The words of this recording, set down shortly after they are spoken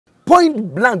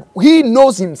point blank, he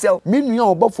knows himself. Meaning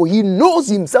Obofour, he knows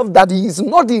himself that he is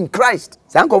not in Christ.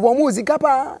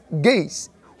 Gays.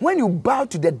 When you bow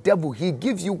to the devil, he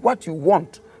gives you what you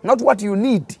want, not what you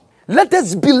need. Let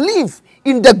us believe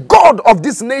in the God of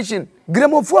this nation.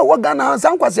 Gramofour wagana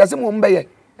sankwasi asem ombeye.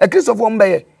 A Christopher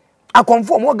ombeye. A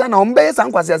conform wagana ombeye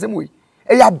sankwasi asem we.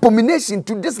 A abomination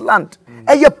to this land.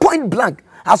 A point blank.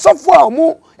 A software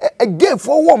mo a gay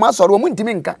for woman or woman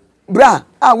timinka. Bra,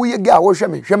 we ga wo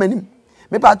hweme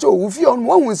me pa cho wo fi on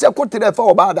won se kotere fa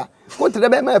obada. Kotere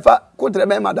be me fa, kotere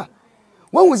be mada.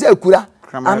 Won se akura.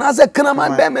 Anase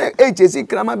krama be me HC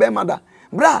krama be mada.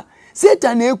 Bra,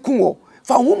 Satan eku wo.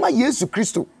 For woman Jesus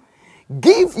Christ,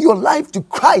 give your life to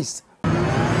Christ.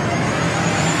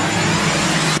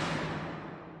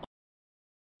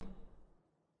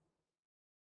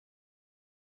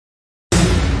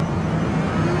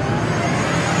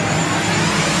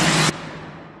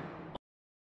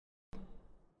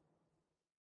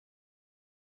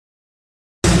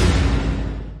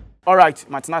 All right,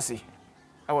 Matinasi,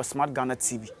 I was Smart Ghana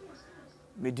TV.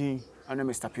 Medi, I know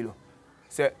Mr. Pillow.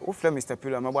 Say, who flame Mr.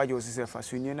 Pillow? My boy was himself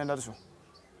as union and that's so.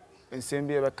 And same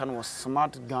day, I can was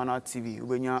Smart Ghana TV.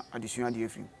 Ubenya additional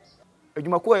DFU. You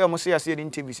might call almost say I said in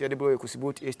TV, said the boy could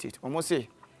both estate. Almost say,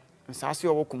 and Sassi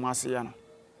or Kumasiana.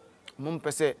 Mum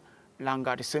per se,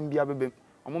 Langa, the same beer baby.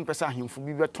 Mum per se, him for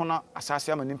be tona,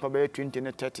 Assassin and Impa 20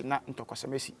 and 30 not into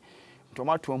Cosamesi.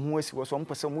 Tomato and Moose was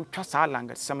 1% who trust our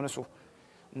Langa, seven so.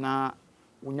 Na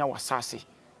unya wasase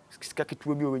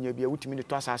sikakituwe bi onya bia wutimi ne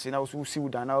to asase na wo so siwu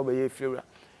da na wo be flora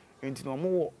enti no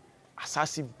mo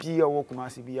asase bia wo kuma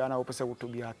asase bia na wo pese wo to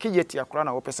bia kejeti akra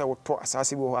na wo pese wo to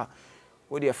asase bi ho a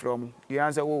wo de flora mu de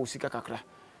answer wo sika kakra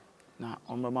na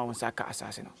omma ma won saka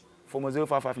asase no for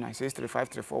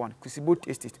 0559635341 Kusibot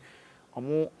estate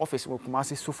omo office wo kuma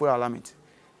asase so for alignment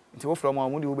enti wo flora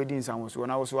mu de wo be din san wo so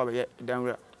na wo so ba ye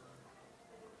danwura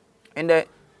and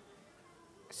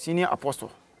senior apostle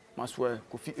Maswe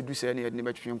Kofi Eduse ne yedne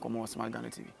betwem komo Smart Ghana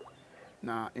TV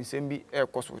na nsem e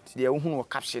koso de ehunu wo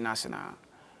caption ase na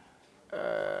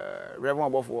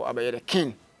Reverend Obofour abaye the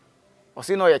king or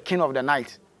say no ye king of the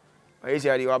night or is he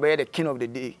abaye the king of the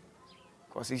day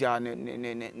cause he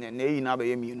ne na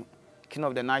abaye mienu king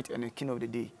of the night and the king of the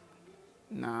day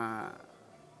na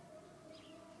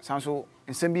sanso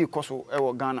nsem bi koso e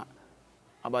wo Ghana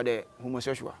about the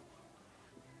homosexual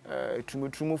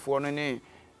tumu for no ne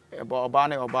Oba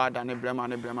ne Oba da ne brema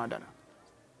da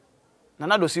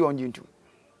Nanado si onjintu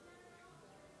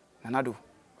Nanado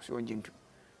si onjintu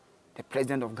the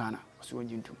president of Ghana si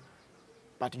onjintu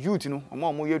but youth no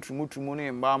omo ye tumu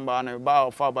ne mbamba na ba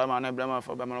ofa ba ma na brema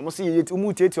fa ba ma mo si ye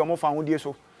umu tieti omo fa hodie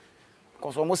so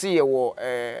because omo si ye wo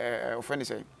offend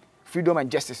say freedom and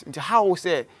justice into how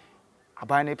say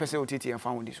aban na pese otiti en fa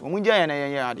hodie so omo nja ye na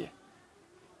ye ade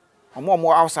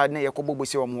omo outside na ye ko bobo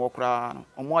se omo okra no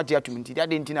omo age atum nti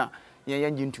ade nti na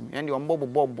ye ngintum ye ndi omo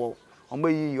bobo omo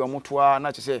yi omo toa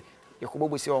na che se ye ko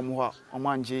bobo se omo ho omo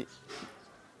anje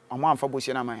omo amfa bo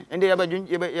se na man ende ye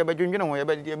badwunwene ho ye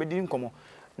bedi nkomo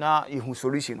na ihu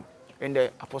solution no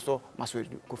ende apostle Maswe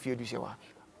Kofi Eduse wa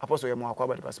apostle ye mo akwa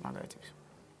ba de Smart Ghana TV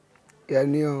ya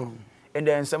ni o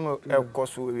ende ensem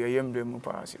ekoso ye yembre mu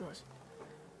pa serious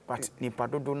but ni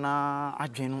padodo na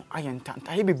adwen no ayenta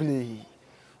he bebele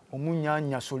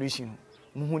omunya solution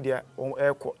muhu de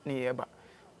eko ne yeba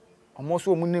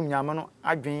omoso omunim nyame no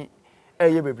adwen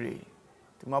eye bebre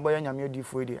ti mabaya nyame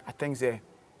odifo de I think say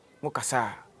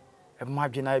mukasa e ma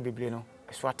adwen na bebre no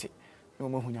eswate no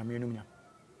mahu nyame enum nyam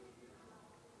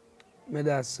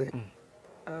medase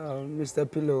Mr.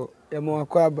 Pillow e mo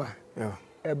akwaba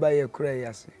eba ye kura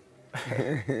yase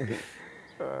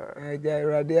G.AY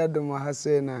radio adom ha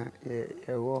se na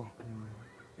ye wo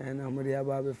na mo de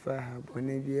aba be fa ha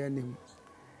boni bi anim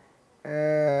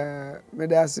me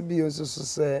da se bi so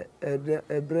se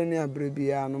ebre ne abre bi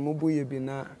ya no mo boye bi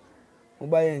na mo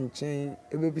ba ye nchen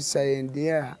e be bisa ye ndi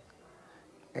a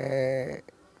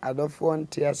adofo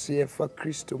nte ase e fa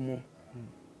Kristo mu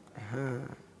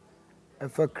e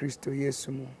fa Kristo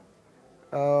Yesu mu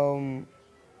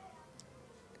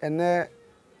ene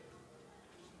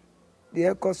de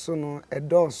ekoso no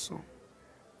edoso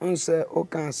onse o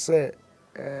kan se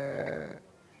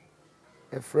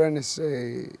a friend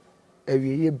say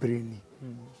awieye breni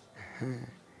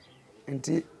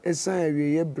enti esan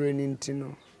awieye breni nti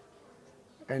no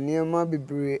eniema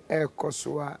bebre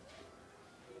ekoso a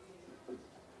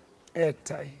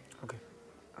etai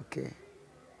okay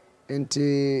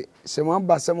enti se mo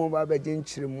ba se mo ba beje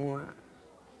nchiremu a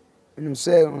enim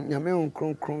se nyame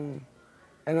nkronkron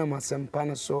ena masempa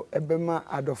no so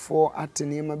ebema adofo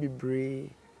ateniema bebre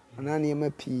ana niema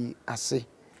pi ase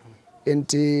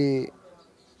enti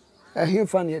He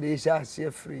funny they shall see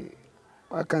free.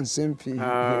 I can simply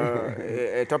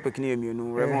a topic near me,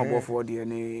 no, Reverend Obofour, the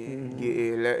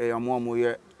G.AY,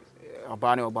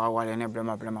 about and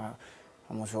Brema,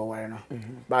 almost all.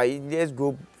 But let's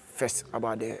go first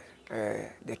about the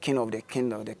king of the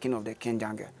king of the king of the king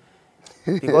jungle.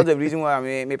 Because the reason why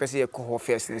I may say a cohort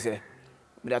first is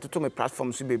but I told my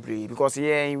platform to be brave because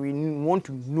yeah, we want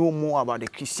to know more about the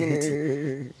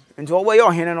Christianity. And so what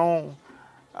you're hearing on,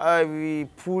 we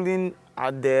pulling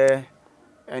out there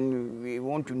and we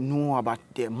want to know about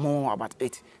the more about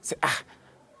it. Say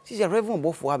this is a Reverend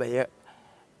Obofour by here.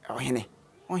 Oh hene.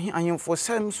 Oh I am for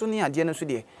some so near the end so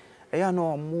there. I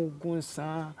know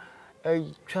mugunsa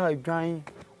try drying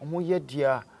omo ye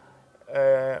dia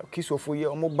kiss of ye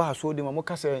omo ba so dem omo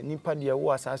kase nipa dia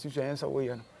wo asase so yensa wo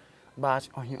ye no. But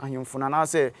ahemfo na na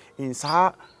say in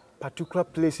sa particular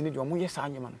place ni omo yes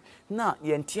anyema no na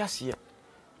ye ntiase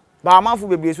ba amanfo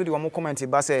bebre so de omo comment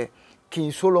ba say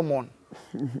King Solomon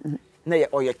na ye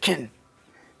oye king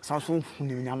sanso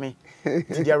ni nyame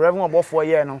ti the Reverend Obofour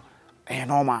ye no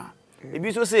normal e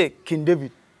bi so say King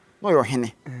David no yo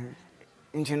hene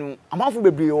ntinu amanfo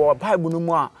bebre o Bible no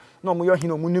mu a na omo yo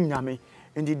hene omo nim nyame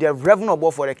nti the Reverend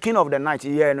Obofour the king of the night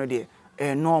ye no de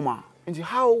normal nti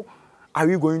how are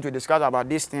we going to discuss about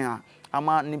this thing?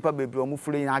 Ama nipa bebre omo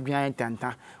fure na adwan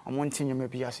tanta omo ntinye ma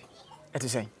biase. It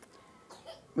is saying.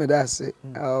 But that's it.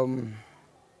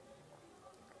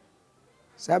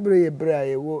 Sabre ye bra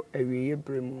ye wo awie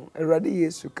bremu. Erade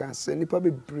Yesu kan se nipa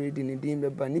bebre di ne din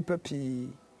beba nipa pi.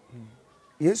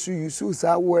 Yesu use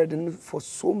that word for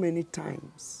so many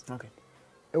times. Okay.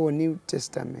 In the New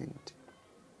Testament.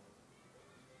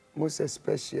 Most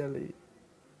especially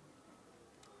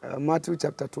Matthew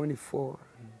chapter 24.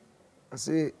 I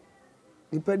say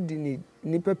nipa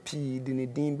pi di ne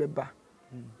din beba.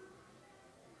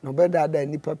 No beda da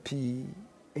nipa pi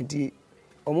enti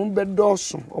omo be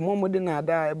doso omo mo de na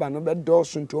da eba no be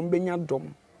doso nti omo benya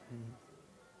dom.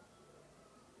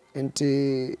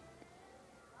 Enti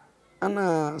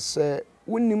ana se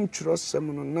wonim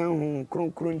twrosem no na ho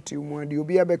kronkron nti mu ade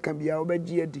obi abeka bia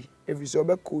obagye adi efise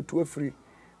obekotu afri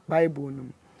Bible no.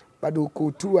 But the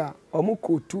kotu omo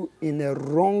kotu in a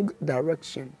wrong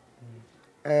direction.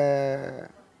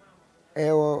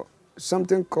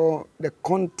 Something called the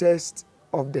context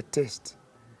of the text.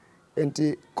 And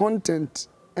the content,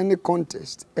 any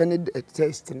context, any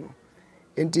text no.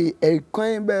 And the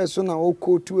kwan be so na o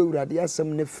kotu Awurade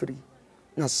asem ne free.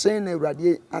 Na sen na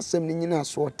Awurade asem ne nyina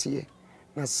so tie.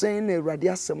 Na sen na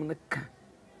Awurade asem ne ka.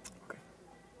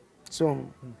 So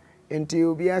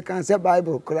until we can say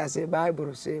Bible,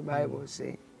 Bible say.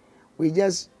 We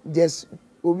just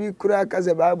we crack as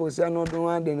a Bible say no do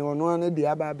one then one the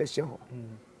aba be she.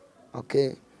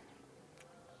 Okay.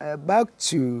 Back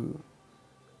to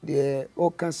the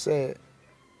can say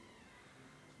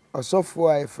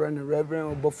Obofour a friend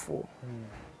Reverend Obofour.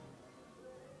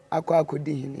 Akwa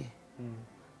akodi hini.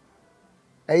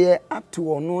 Eye up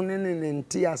to ono ne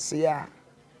nti ase a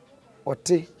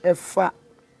ote efa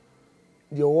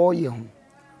the war ye ho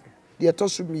the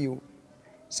tosu mi o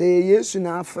say Yesu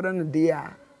na afra no de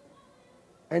a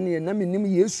ene na menim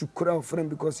Yesu kura ofra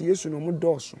because Yesu no mo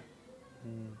doso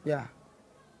yeah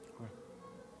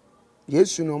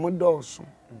Yesu no mo doso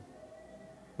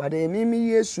but e mimi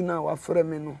Yesu na wafra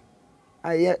me no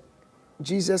aye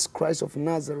Jesus Christ of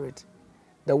Nazareth,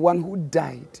 the one who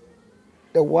died,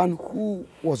 the one who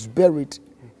was buried,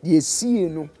 the see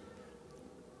no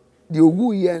the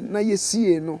owu ye na ye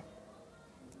see no.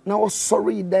 Now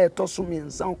sorry that tosu me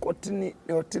nsan kotini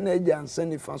otina eja nsan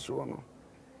nifa so no.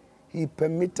 He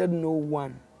permitted no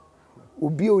one.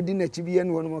 Obi odi na chibiye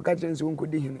no no ka chense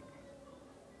wonkodi hini.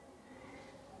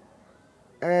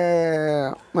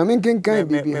 Mama kenkan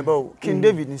bibi. King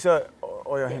David ni say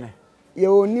oyo hene.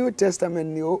 Your New Testament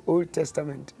ni Old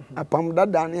Testament. Apam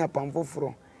dada ni apam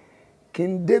foforo.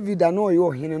 King David ano yo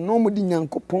hene no mudi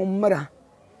Nyankopon mra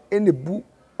ene bu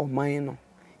oman no.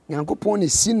 Nyankopon ne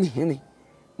sin hene.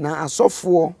 Na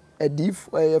asofo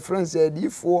edifo friends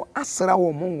edifo asra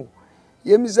wo mo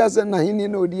yemisa se na hini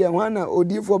na odi ehwana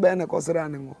odifo be na kosra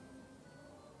ne ngo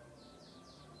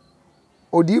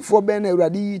odifo be na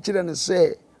Awurade yi kire ne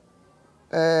se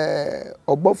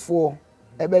Obofour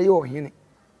ebe ye ohene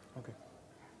okay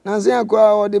na se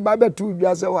akwa odi ba betu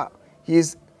dwa se wa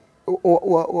his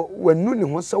wanu ne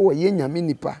ho se wo ye nyame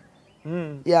nipa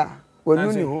yeah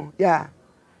wanu ne ho yeah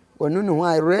wanu ne ho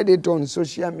I read it on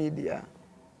social media.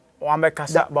 I read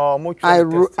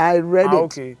it.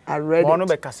 Okay. I read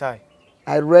it.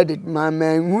 I read it. My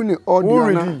man,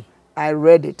 I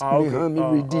read it.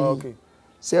 Okay.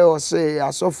 say or say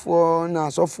asofo na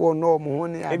asofo no mo ho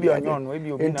ne ebi onyo no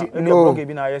ebi obi na ebi no blog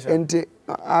ebi na yes enti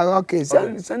okay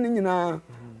san nyina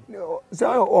say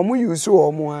omo use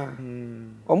omo a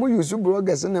omo use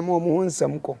bloggers na mo ho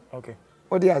nsem ko okay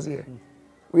what dey say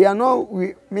we are not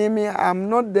me I'm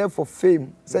not there for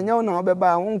fame say nyawo na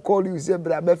obeba I won't call you say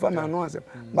bra be fa na no asem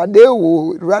but they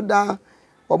will rather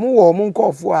omo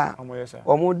nkofo a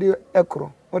omo de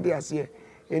ekro what dey say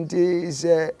enti is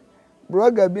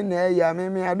blogger bi na ya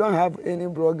me I don't have any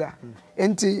blogger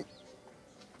enti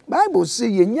Bible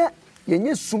say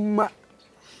yenye summa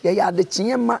ya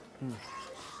adekye ma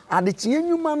adekye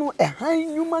nyuma no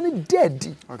ehan nyuma no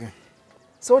dead okay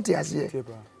so what you say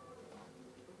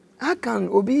how can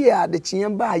obi ya adekye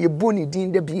ba ye boni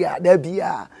din da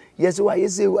bia yes why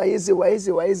say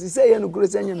ye no kuro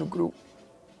say ye no kuro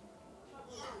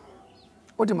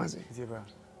what you must say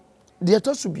the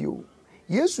to be you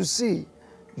Jesus say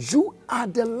you are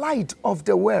the light of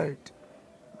the world.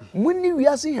 When we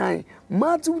are seeing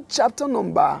Matthew chapter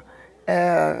number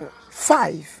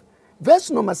 5,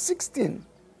 verse number 16,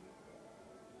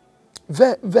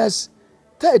 verse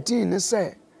 13, it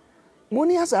says,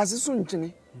 Moni as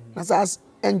sunchini, as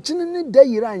enchini ni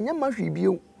dayira nyama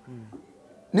hwibio.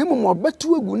 Nemo mo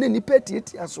betu egu ne ni peti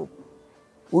etiaso.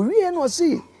 Owie no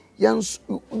see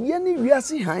yeni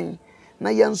wiase han na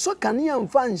yenso kane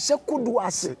amfa nhyɛ kodo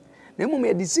ase. Nemo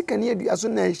me de sikane aduaso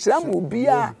na hyiram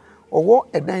obia owo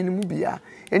edan no mu bia.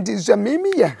 Enti so meme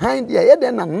ye han de ye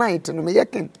den na night no me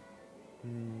yeken.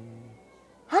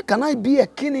 How can I be a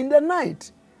king in the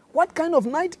night? What kind of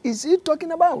night is he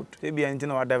talking about?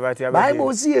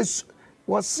 Bible says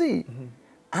was see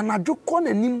anadwo kɔ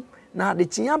nanim na de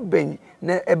tia ben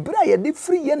na ebra ye de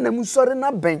free ye nam sori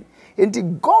na ben. Enti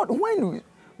God, when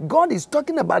God is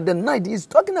talking about the night, he's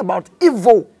talking about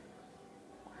evil.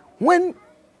 When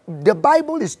the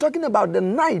Bible is talking about the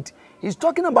night, he's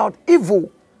talking about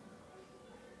evil.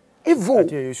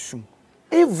 Evil.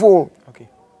 Evil. Okay.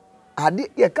 Ade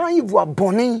ye kan evil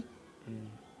aboni.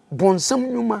 Bonsam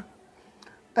nyuma.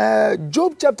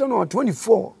 Job chapter number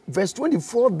 24, verse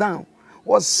 24 down.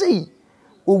 Was say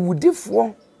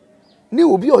owudifo ni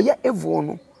obi oye evil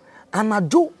no.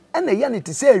 Anadwo ene ye ne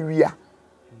te se awia.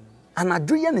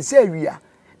 Anadwo ye ne se awia.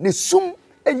 Ne sum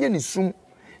enye ne sum.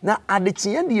 Na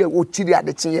adekye de ochiri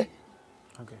adekye.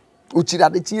 Okay. Ochiri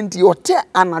adekye nti ote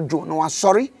anadwo no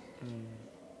asori.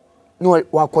 No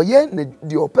wakoye ne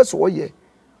de opeso woye.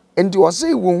 Enti wo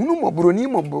say wo hunu mobroni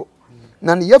mobo.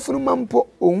 Na ne yafunu mampo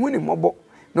ohuni mobo.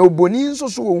 Na oboni nso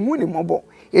so ohuni mobo.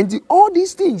 Enti all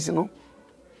these things, you know,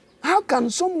 how can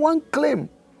someone claim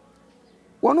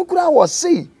wonu kura wo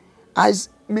say as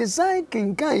Messiah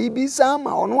kinkan ibi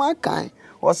sama onu akan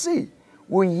wo say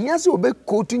wo hia se obe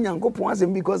kotu nyankopon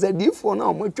asem because the different na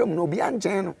omotwam no obi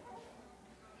anchen no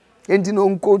enti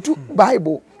no kotu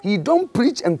Bible. He don't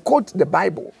preach and quote the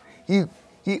Bible. He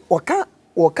oka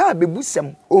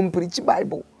bebusem on preach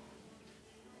Bible.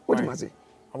 What do you say?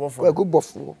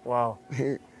 Obofour. Wow.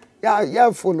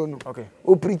 Yeah, follow no. Okay.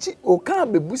 O preach oka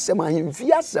bebusem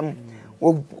ahemfi asem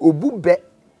obube.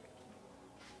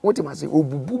 What do you say?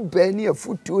 Obubu be ni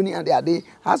afutuo ni ade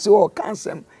has all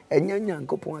cansem enya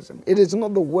nyankopon asem. It is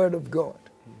not the word of God.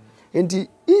 And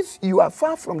if you are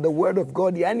far from the word of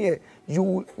God,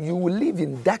 you will live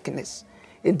in darkness.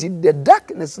 And the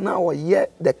darkness now or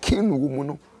yet the king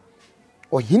woman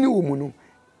or hini woman,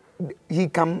 he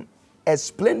can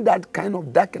explain that kind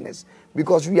of darkness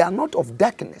because we are not of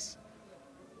darkness.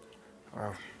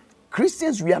 Wow.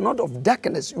 Christians, we are not of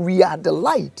darkness. We are the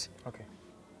light. Okay.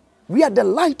 We are the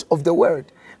light of the world.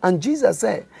 And Jesus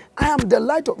said, I am the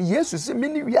light of Jesus.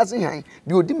 Many we are saying,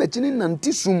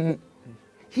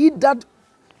 he that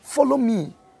follow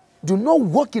me, do not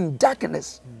walk in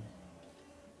darkness,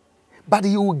 but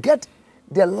he will get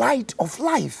the light of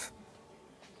life.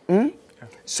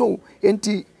 So,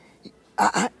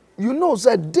 you know,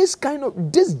 that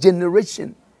this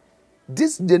generation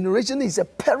is a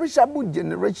perishable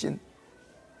generation.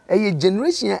 A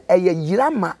generation, a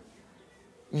yirama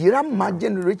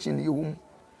generation.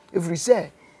 If we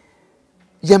say,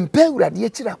 yempe uradi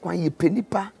yechira kwa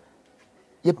yepenipa,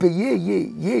 yepe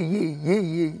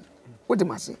ye. What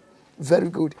do I say? Very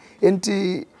good. And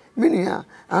meaning,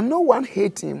 and no one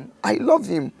hate him. I love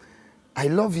him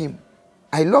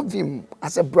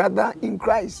as a brother in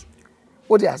Christ.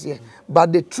 What do I say?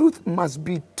 But the truth must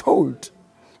be told.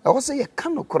 I also say,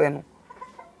 cannot correct.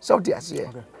 So what do I say?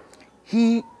 Okay.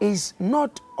 He is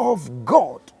not of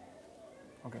God.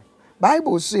 Okay.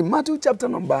 Bible say Matthew chapter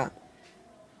number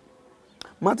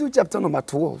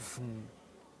 12,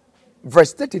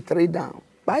 verse 33 down.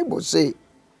 Bible say,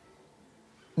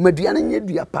 Mediana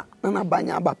nyeduapa, nana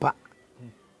banya abapa.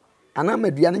 ana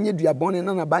madua no nye dua bɔne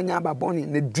na na ba nya aba bɔne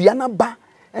na dua na ba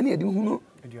ene yɛde hunu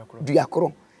dua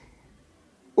koro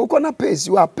ukona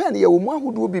pesi wa pen ye wo mu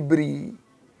ahodo bibiri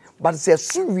but se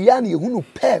so wia na ye hunu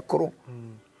pe koro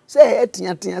se ye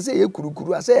tia se ye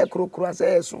kurukuru se ye kurukuru se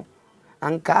ye so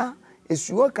anka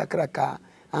esuo kakraka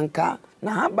anka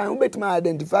na haban obetima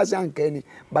identify se anka ni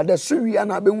but the so wia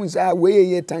na be hu say we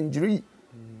ye tangerine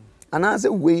ana se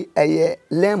we eye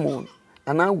lemon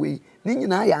ana we ni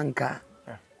nyina ya anka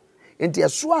enti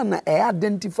eso na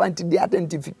identify the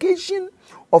identification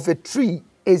of a tree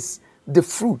is the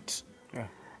fruit.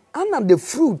 And the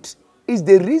fruit is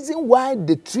the reason why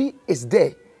the tree is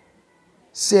there.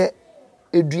 Say,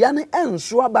 eduane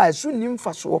enso aba esu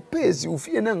nimfa so pezi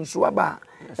ufie na enso aba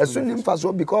esu nimfa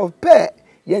so because pe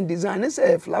yen design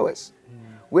say flowers.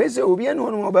 We say obi ene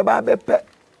ono obeba be pe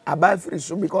aba free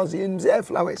so because yen say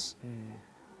flowers.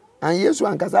 And yesu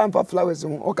ankasa amfa flowers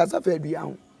ho okasa fa adua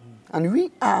ho. And we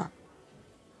are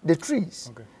the trees.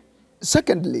 Okay.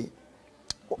 Secondly,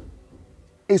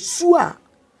 esua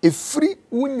efri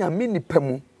wunyame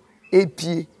nipemu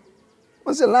epie.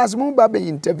 What's the last mo ba be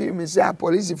interview me say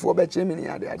police for be che me ni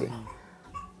ade.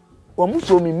 Wo mu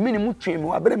so me mini mu twen me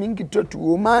wa bere me nkitotu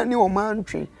o ma ni o ma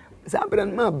ntwen. Sa bere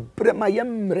ma bere ma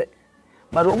yemre.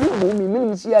 But o mu bo me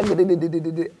mini si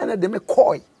agede ena de me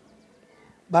koi.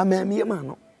 Ba ma me ma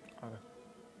no.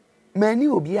 Mani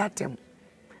obi atem.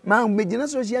 Ma megina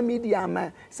social media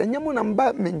ma sanyamo na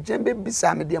mba me nchen be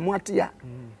bisa me de mo ate ya.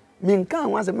 Me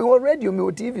can't answer me radio, me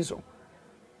TV so.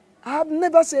 I have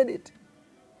never said it.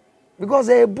 Because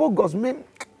a bogus me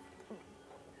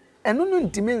and no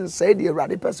intimate say the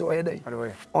radi person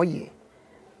oh yeah.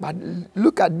 But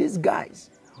look at these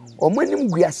guys. O manim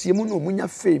guasie mu no munya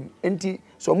fame. Enti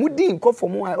so mu di nko for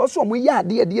mu also mu ya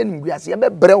ade nim guasie be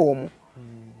bre wo mu.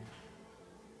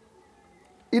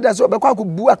 Ida so be kwa ko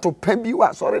bu atopan bi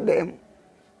wa sorry dem.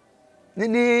 Ne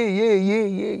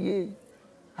ye.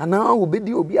 Ana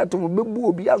obedi obi atom bebu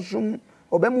obi asum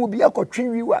obem obi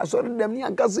akotwe wa asore dem ni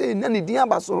ankase na ne din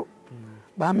abaso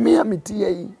ba me ameti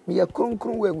yi me ya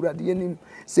kronkron wa awurade anim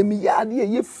se me ya ade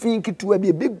ye fin kitu abi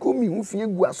ebego mi hu fin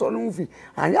egu asore hu fin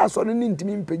anya asore ni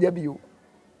ntimi mpagya bi o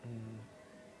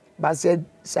ba se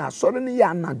asore ni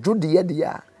ya na jode ye de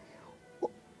ya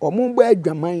omu gba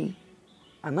adwaman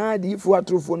ana ade ifu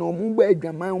atrofo na omu gba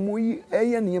adwaman omu yi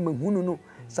eye ne ma hunu no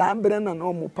sa bre na na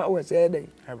omu power se dey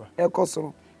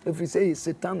ekosoro if we say it's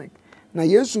satanic. Now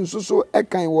yes, so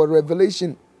kind of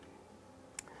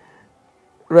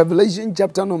Revelation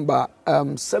chapter number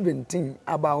 17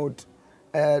 about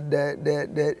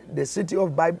the city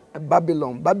of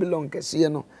Babylon. Babylon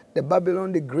Kesiano, the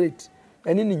Babylon the Great.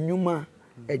 And in Numa,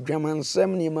 a German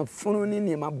ceremony, my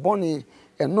funny, my bonny,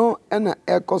 and no and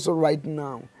also right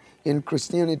now in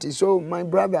Christianity. So my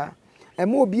brother,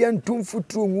 I'm more beyond 2 foot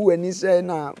true and he said,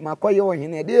 "Na Makoyo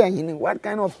in what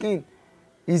kind of king?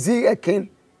 Is he a king?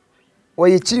 Or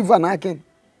a chief and a king?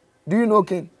 Do you know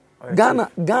king? Ghana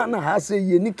has a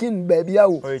unique king, baby.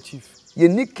 Or a chief.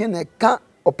 Unique king a cat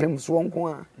of him swan.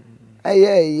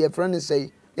 Aye, a friend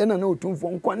say, you know, 2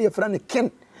 from one, a friend a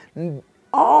king.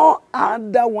 All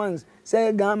other ones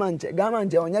say,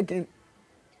 Gamanche, on your king.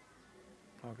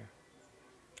 Okay.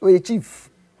 Or a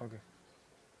chief. Okay.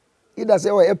 It does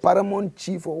say a paramount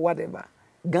chief or whatever.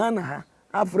 Ghana,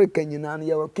 African, you know,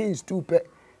 your kings too.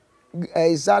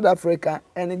 South Africa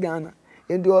and Ghana.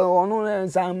 Into ono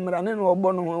some running or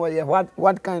bono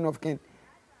what kind of king?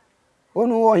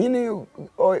 Ono or hine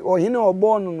or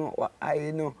born no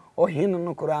I know or hine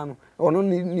no Korano or no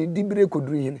ni dibre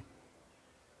kudrin.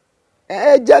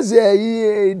 Just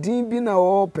a dimbina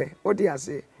ope. What do you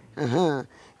say?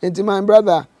 Into my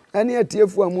brother. Any a tear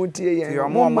for a muti, and your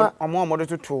mama, a more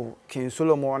modest to King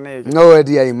Solomon. No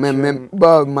idea,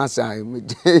 Bob Massa.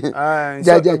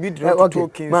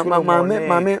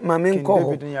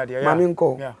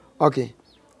 Mamma, okay.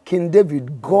 King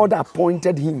David, God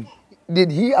appointed him.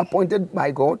 Did he appointed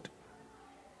by God?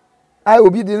 I will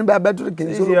be the better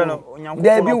King Solomon.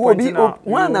 There will be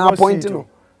one appointing.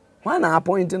 One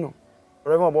appointing.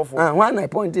 One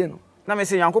appointing. Na me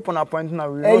say Yankopon appoint na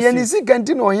we. Eh ni si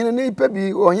kanti no ohene ne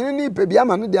ipebi ohene ne ipebi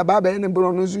ama no dia baba ne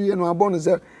bro no so ye no abon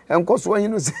se enkoso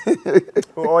ohene se.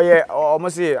 Oye o mo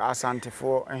say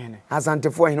asantefo ohene.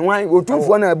 Asantefo ohene wan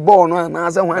otumfo na ball no na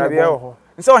asa wan ne ball.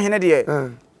 Nse ohene de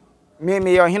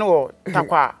me ohene wo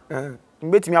takwa.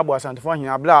 Mbetimi abo asantefo ohene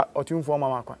abla otumfo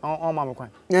mama kwan. On mama kwan.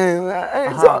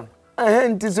 So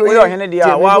nti so ye ohene de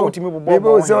a wa otimi bobo.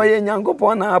 Bebo so ye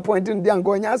Yankopon na appoint ndi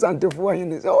anko nya asantefo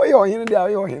ohene. So ye ohene de a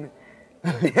ye ohene.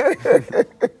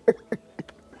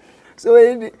 So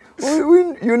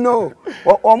you know,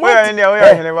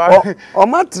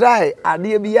 Oma try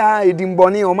ade bia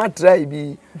edimboni oma try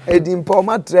bi edimpa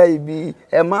oma try bi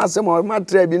emasem oma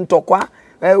try bi ntokwa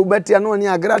ubeti anu oni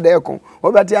agrada ekon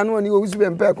ubeti anu oni owusu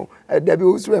empa ekon dabi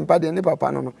owusu empa de ne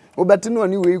papa no ubeti no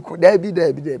oni we ku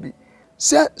dabi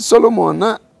se Solomon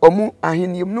na omu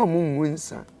aheniem no omu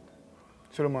nwunsa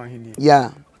Solomon ahini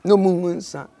ya no mu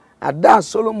nwunsa ada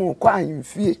Solomon kwa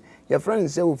ahemfie your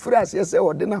friend say o free ase say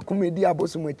o de na komedi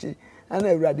abosomachi ana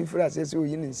awurade free ase say o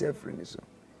yi ne say free ni so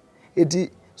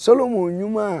eti Solomon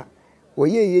nyuma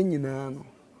oye nyina no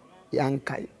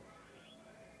yankai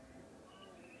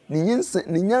ni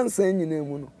nyansa nyina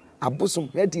mu no abosom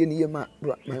hete ni yema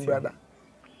my brother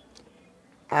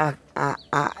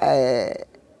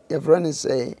your friend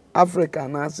say Africa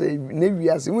na say na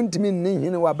wiase wuntimi ne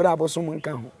hene wa bra abosom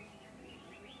nka ho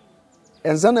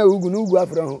ensa na ugu no ugu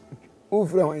afra ho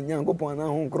ofra ho nyankopon na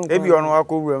ho nkron ebi ono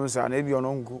akowura mu sa na ebi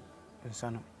ono ngu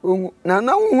ensa no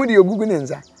na hu de ogugu ne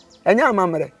nsa enya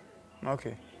amamre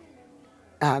okay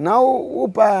na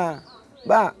upa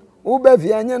ba uba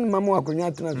vi anya mamu akonya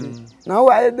atena fi na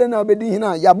wo ayede na obedi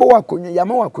hina yabo wakonya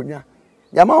yama wakonya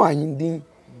yama wahindin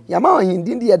yama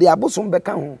wahindin de abosom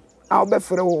beka ho a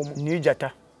obefre wo mu ni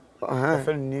jata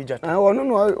aha ni jata ono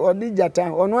no odi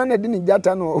jata ono ana di ni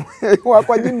jata no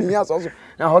wakwaji ni asoso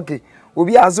na okay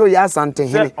obi aso ya asante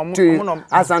hene to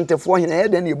asante fo hene e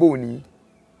de na ebo oni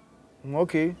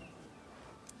okay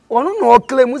ono no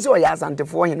claim say o ya asante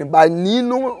fo hene ba ni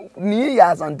no ni ya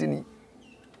asante ni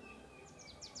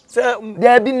se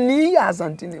there be ni ya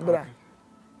asante ni bra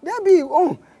there be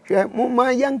hwe mo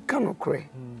ma yanka no kre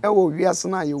e wo wiase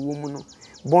na ye wo mu no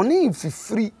boni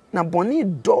fifiri na boni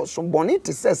doso boni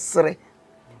te sesere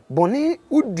boni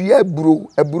udua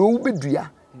eburo ubedua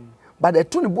but the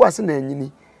tune bo ase na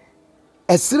anyini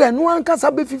esere no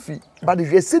ankasa be fifi but the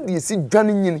hwese de esi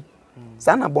dwane nyini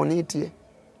sa na boni tie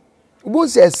ubo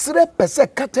se esere pese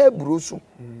kata eburo so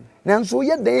nanso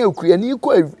ye den akuani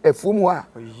ko afuom ho a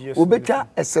obetwa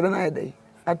esere na ye den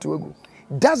atwegu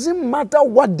doesn't matter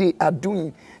what they are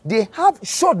doing, they have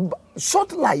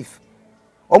short life.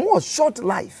 Almost short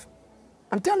life.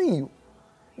 I'm telling you.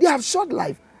 They have short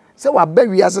life. So what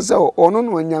baby as I say or no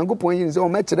nyango point is or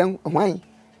match them wine.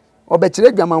 Or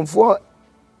better gamanfo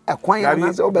a quiet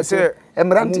answer or better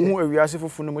emerald we are for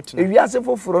funomuch. If we are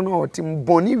for frono tim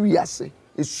boni we are say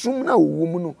is sumna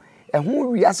woman and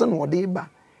who we are son or deba.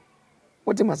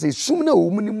 What you must say sumna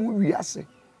woman we are say.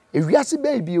 If we are say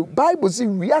baby Bible say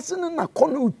we are saying na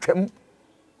kono twem.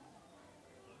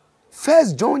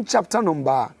 1 John chapter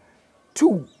number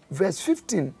 2 verse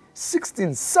 15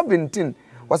 16 17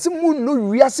 was moon no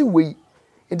wiase way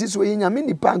it is way nyame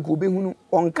ni pank obehunu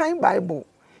on kind Bible.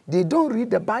 They don't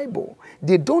read the Bible,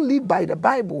 they don't live by the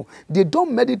Bible, they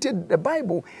don't meditate the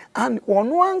Bible, and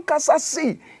ono ankasa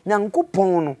say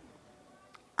nyankopon no.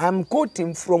 I'm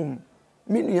quoting from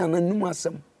Minian and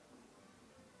Numasem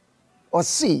or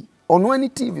see ono any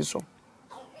TV so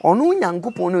ono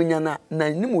nyankopon no nyana na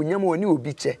nimu nyam oni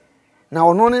obiche na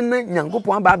ono ne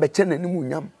nyankopon ba beche na nimu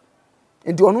nyam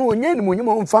enti ono onye nimu nyam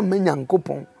onfa ma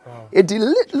nyankopon enti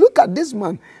look at this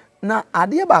man na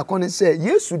ade ba ko ne say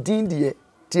Yesu din de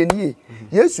tienie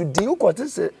Yesu din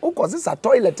ukoze sa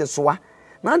toilet soa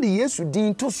na de Yesu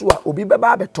din to so a obi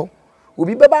beba abeto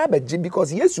obi beba abeje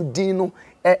because Yesu din no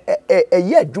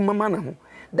ye adwuma ma na ho.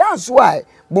 That's why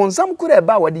bonsam kura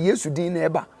eba wa de Yesu din na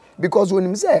eba because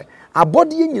onim say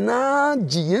abode nyina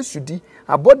gi Yesu di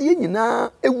abode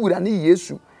nyina ewura ne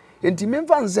Yesu enti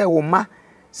memfa nse wo ma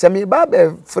se me ba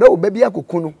be fra wo ba bi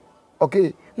akoko no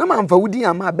okay na mamfa wudi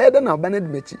ama be de na oba na de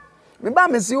mechi me ba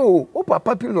me se o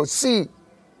papa pilo si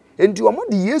enti omo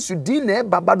de Yesu din na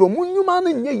eba ba do mo nyuma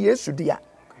na nye Yesu dia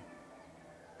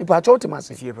ipa chote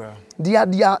mase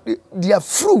their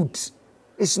fruit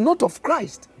is not of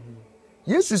Christ.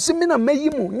 Yesu simi na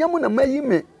mayimu nyamu na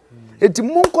mayime enti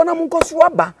monko na monko so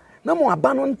aba na mo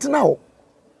aba no ntena ho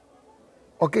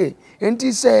okay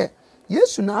enti say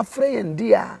Yesu na afre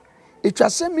endia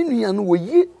etwase menua no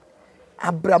woyi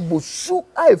abrabosu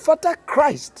ai fata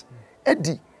Christ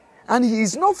edi and he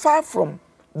is not far from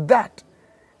that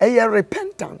a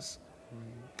repentance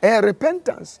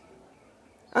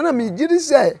and I mean Jesus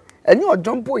say enye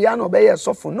ojompo ya no be ye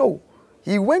sofo no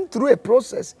he went through a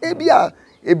process ebia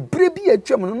a baby a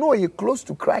chum no he close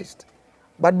to Christ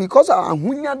but because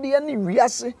ahunya de ani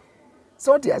wiase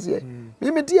so what you say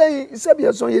me tie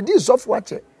sabia so ye di software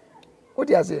che what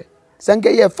you say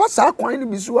sanke ye fa sa kwan ni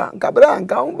bisu a nkabra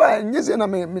nka ho ba nyese na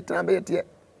me tena be tie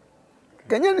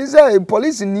kenya ni say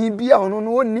police ni bia ono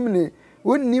no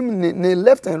wonnim ne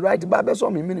left and right ba be so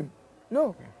me minim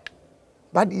no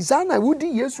but isana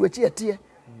wudi Yesu echi etie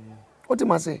what you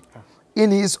must say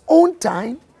in his own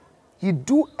time, he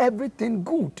do everything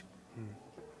good.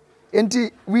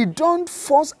 And we don't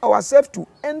force ourselves to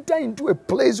enter into a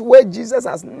place where Jesus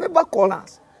has never called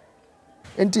us.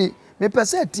 And me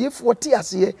pese tief woti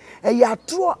ase e ya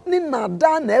tro ni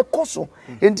nada na ekoso.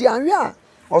 And anhwe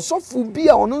osofu bi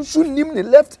a ono nso nim ne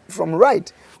left from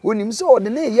right. Onim se ode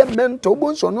na ye mentor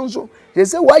bonso no nso. They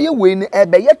say why you we ni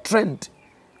ebe ye trend.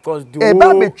 Because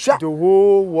the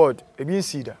whole world ebi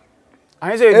see that.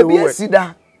 I say the whole world.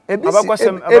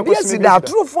 Ebi see that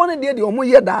true for ne de omo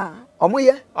ye da. Omo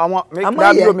ye. Ama make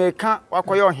that me ka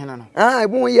wakoye ohene no.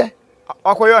 Ebo ye.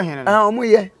 Wakoye ohene no. Omo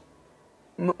ye.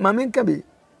 Mama nka bi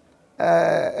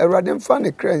Erade mfa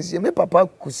ne crazy me papa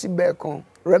kusi beko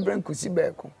Reverend kusi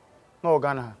beko no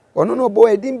Ghana ono no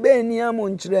boy din be ni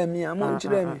amonkyere mi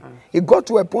it got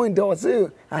to a point that was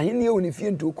ahini e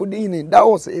onifie nto kodi ni that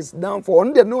was is down for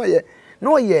on the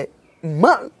no ye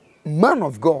man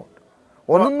of God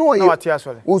ono no ye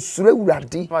osure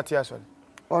wurade no ati asori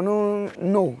ono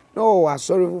no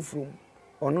asori from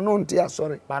ono no nti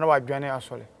asori ba na wadwane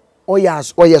asori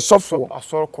oye sofo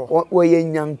asorko oye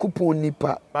nyankopon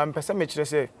nipa ba mpese me kire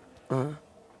se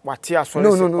wate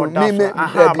asore se oda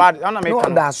aha ba ana me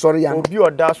kan oda asore ya obi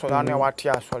oda asore na wate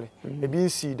asore ebi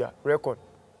see da record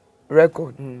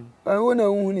wona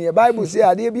hu ni bible say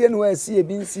ade bi enu asi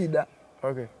ebi see da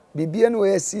okay bibia no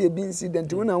asi ebi see da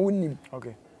nti wona hunim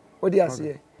okay odi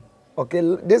ase okay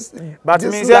this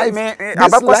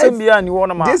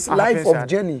life of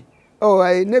journey oh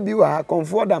I nebi wa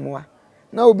comfort am wa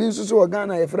na obi nsusu wa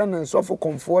Ghana e frɛ no sofo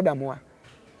comfort am wa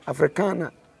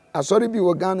Africana asori bi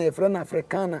wa Ghana e frɛ no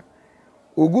Africana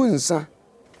ogunsa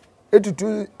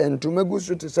etutu entumagu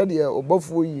so te sɛ de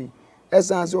Obofour yi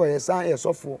esan se o ye san ye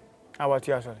sofo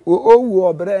awati asori owu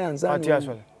obere ansa awati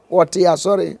asori woti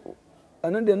asori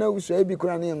anu de na wuso e bi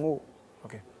kura na ngo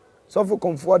okay sofo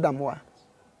comfort am wa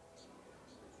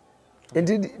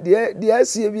enti de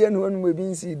asie bi enu anu e bi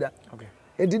nsi da okay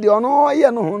enti de ono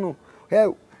ye no ho no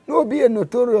no be a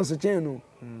notorious chain no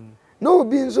no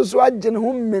be so agene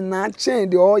ho mena chain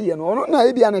de oye no ono na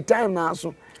e bia ne time na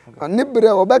so ne bre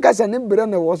obeka se ne bre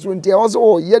na wo so nti e wo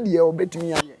so ye de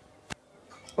obetumi aye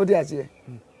odi ase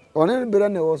ono ne bre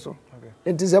na wo so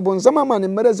nti se bon sama ma ne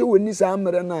mere se woni sa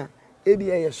mere na e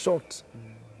bia ye short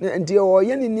nti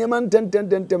oye ne niam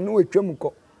tentem no wetwam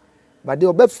ko ba de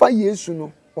obefa Yesu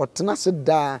no otena se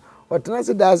da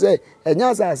se enya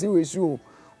asase wesu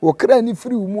okra ni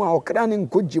free mu a okra ni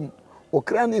nkogim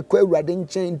okra ni kwa awurade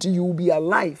nchen nti you be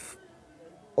alive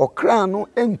okra no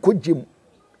enkogim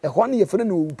ehɔ ne yefre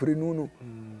na owuprenu no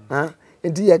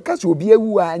nti ye kase obi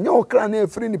awu a nya okra na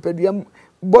efre ni padua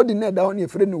body na da hɔ ne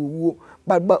yefre na owuo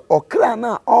but okra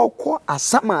na ɔkɔ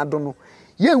asamado no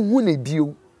ye nhu na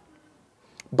bio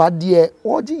but de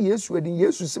oje Yesu adi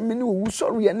Yesu se me ne owu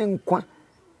sɔre ye ne nkwa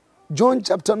John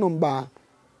chapter number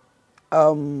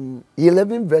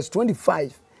 11 verse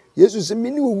 25 Jesus se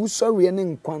mini owu sɔre ne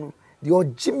nkwa no de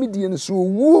ogimi die no so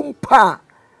owu mpa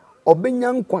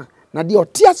obenya nkwa na de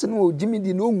otiase no ogimi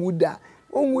die no onwu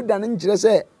da ne nkyere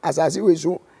se asase we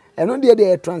so eno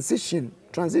de transition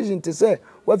te se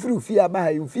wa firi ofie aba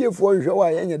ha ofie fo nhwe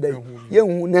wa ye nyeda ye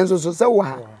hu nenso so se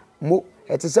wa mo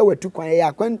ete se watu kwan ye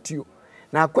akwantuo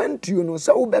na akwantuo no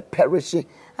se wo be perish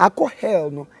akọ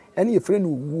hell no ene ye frɛ no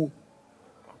owu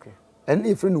okay ene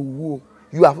ye frɛ no owu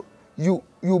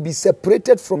you be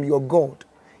separated from your God.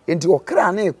 Enti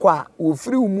okra na ekwa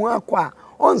ofiri umu akwa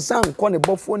onsan kɔ ne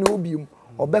bɔfo ne obium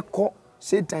obekɔ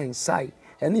Satan side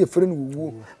and ye friend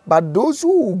will. But those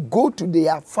who go to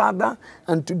their father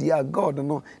and to their God,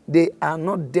 no, they are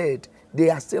not dead, they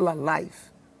are still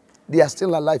alive. They are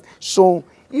still alive. So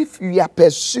if you are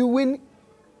pursuing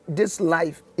this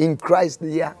life in Christ,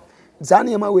 yeah,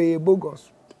 Zaniama we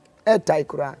bogus.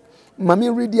 Taikura.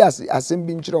 Mami read as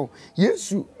been chron.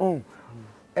 Yesu on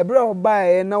Ebra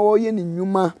by na oye ni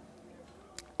nyuma.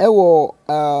 Ewo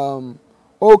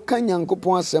o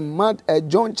kanyankopon asem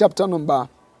John chapter number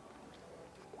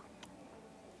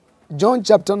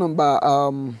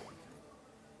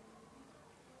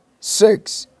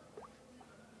 6.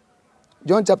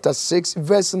 John chapter 6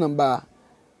 verse number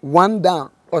 1 down.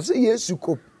 O say Yesu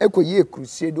ko ekoye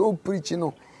crusade o preach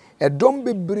no. Edom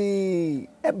bebre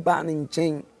eba ne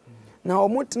nchen. Na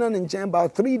omotena ne nchen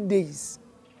about 3 days.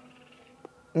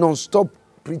 Non-stop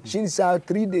preaching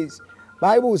 3 days.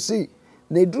 Bible say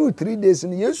they drew 3 days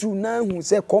and Yesu na hu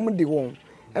say come de won.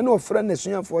 And no friend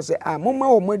nesuafo say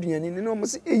mama o maduane ni no mo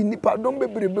say nipa dom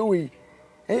bebrebe we.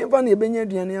 Enfa na ebenya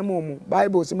aduane am.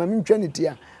 Bible say mame ntwa ne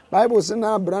tia. Bible say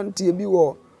na brantie bi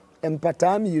wo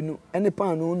empata mienu ene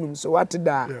pan no num so what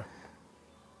da.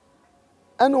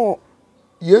 Eno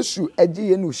Yesu agi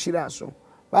ye no shira so.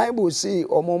 Bible say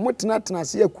omo tena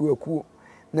se akuakuo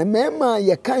na mema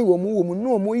ye kan wo mu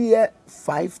no mo ye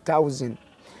 5,000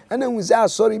 ana hu say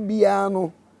asori bia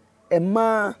no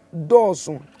ema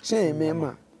dooso chen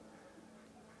mema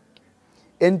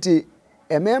enti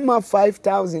emema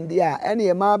 5,000 dia ene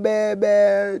ema be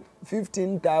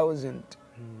 15,000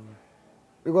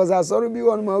 because asori bi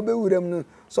won ma obewuram no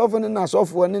sofo ne na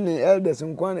sofo ne elders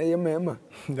nkwan eye mema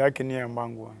that can hear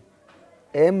mbango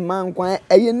man kwan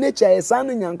eye nature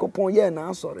esan nyankopon ye na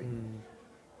asori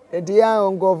edia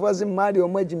ongo si madi o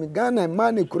magimi Ghana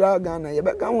man ne kura Ghana ye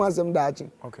be kan ho asem daachi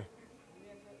okay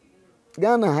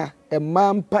Ghana ha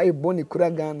man paibo ne kura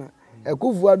Ghana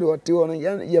ekufuwa do ote ono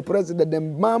ye president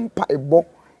dem man paibo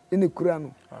ne kura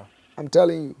no I'm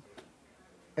telling you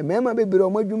emema bebere o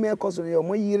madwumi ekoso ye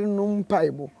o yiri no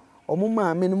paibo o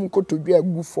maame no kotodwa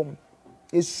agu fom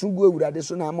esugu awurade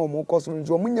so na ma o koso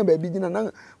nzo o nya ba bi gina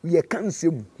na ye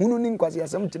kansem hunu ni nkwase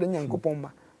asem kire nyankopon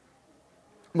ma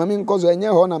mami nkozo enye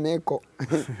ho na meko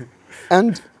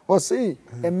and o say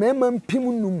emema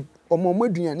mpim num o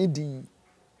maduane di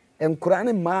enkura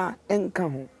ne ma enka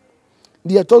ho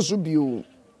de etoso bio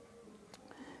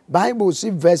Bible see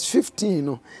verse 15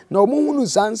 no na o hunu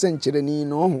sansen kire ni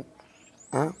no ho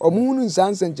Omuhunu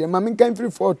sansenche mami kan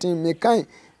 3:14 me kan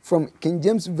from King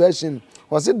James version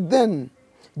was it then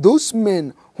those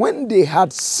men when they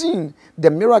had seen the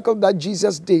miracle that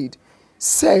Jesus did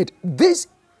said this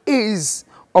is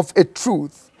of a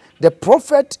truth the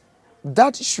prophet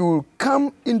that should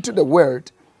come into the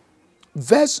world.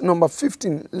 Verse number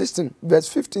 15 listen verse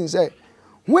 15 say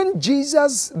when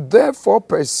Jesus therefore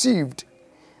perceived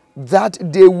that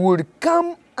they would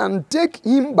come and take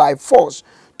him by force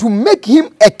to make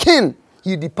him a king,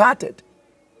 he departed.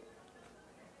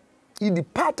 He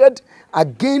departed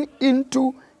again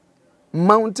into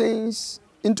mountains,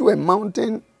 into a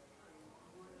mountain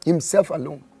himself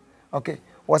alone. Okay.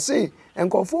 Was say, and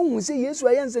confirm we say yes,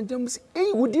 I answer them.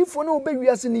 Hey, would you for no baby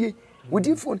as in ye? Would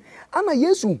you for Anna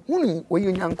Yesu, who when you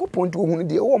yanko point to whom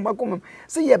the old Macom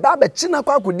say ye baba china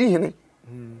could dihine.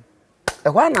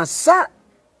 A one as sa,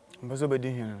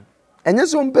 and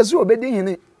yes, one pursue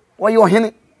obedient. Why you're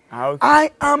henny? I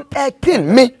am a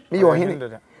king. Me your henny.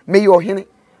 Me your henny.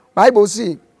 Bible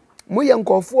see, mo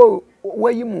yankofo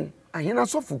where you mo. A henna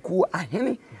sofuku, a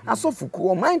henny, a sofuku,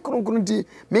 or mine concrete,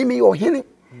 me your henny.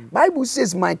 Bible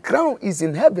says my crown is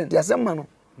in heaven. Yes, a man.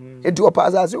 It to a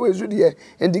pass as you should hear,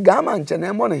 and the garment and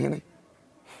a money henny.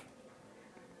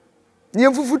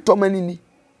 Near Fufu Tomanini.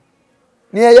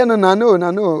 Near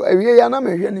Yana, no,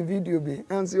 I hear any video be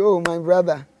and say, oh, my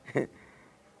brother.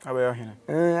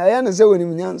 I understand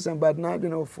when you answer, but not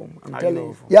enough form. I'm telling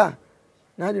you. Yeah,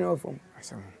 not enough form.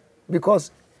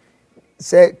 Because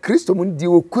say Christo mun di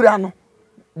okura no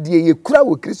di ye kura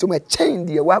wo Christo ma chain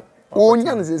di wa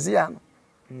onya no sesiano.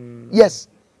 Yes.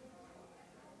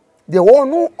 The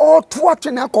one no all to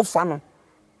atwe na kofa no.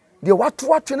 The what to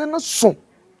atwe na so.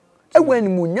 E wen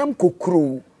munyam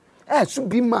kokro. So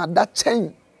bi ma da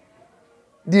chain.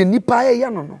 The nipa ya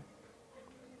no no.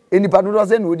 Enipa do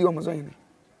say no di o mo so yin.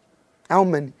 How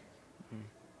many?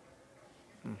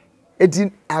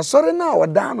 It sorry now,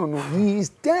 no. He is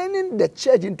turning the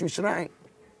church into shrine.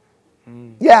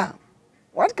 Yeah.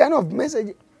 What kind of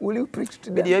message will you preach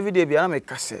to them? Every day, I make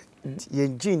cassette. Ye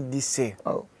gin this say.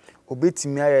 Oh. Obey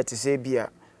me to say beer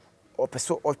or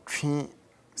person or train,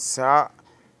 sir.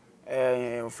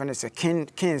 Friends,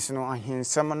 kings, no, and him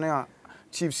summoner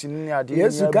chiefs in the idea.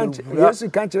 Yes, you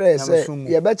can't say.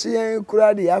 You bet you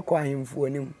could acquire him for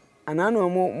him. And I know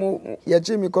more.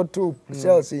 Yachimi got to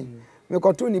Chelsea. Me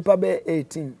got to nipa be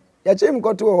 18. Yachimi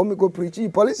got to home go preach.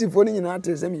 Police phone in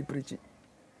artist me preach.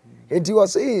 It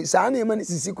was say, Sani man is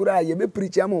sikura, ye be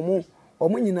preach amomo, or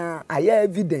munina, I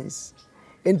evidence.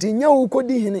 And Tinya who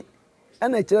could hine.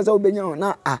 And I tell us obenya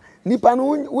na nipa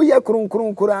no we ye kron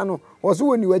kurano was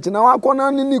who you wet now. I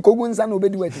corner ni kogun san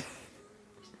obedi wet.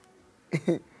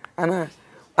 Ana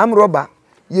am robber.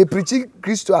 Ye preach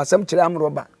Christo asem chere am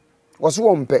robber. Was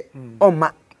one pay, ma,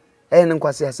 and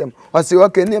quasi asem. I say,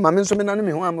 okay, near my mention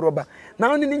me ho am robber.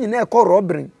 Now, in a call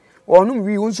robbery, or no,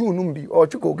 we won't soon be, or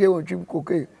chicoke or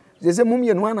chicoke. There's a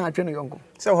mummy and one actually uncle.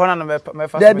 So, one of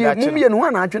my there be a mummy and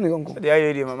one actually uncle. The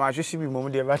idea, my should be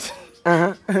moment, but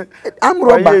I'm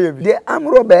robber, the am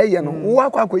robber, you know,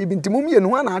 walk up even to mummy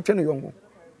and one actually uncle.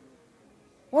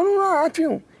 One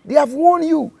actually, they have warned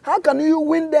you. How can you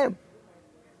win them?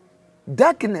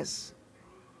 Darkness.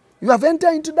 You have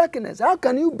entered into darkness. How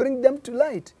can you bring them to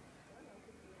light?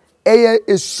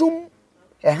 Assume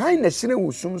a highness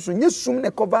will sum so you sum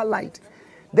the cover light.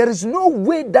 There is no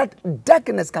way that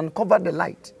darkness can cover the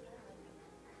light.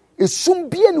 Assume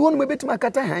be anyone may bet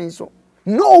makata hands.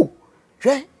 No,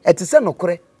 hwe etise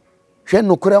nokore hwe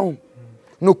nokore ho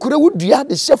nokore wudua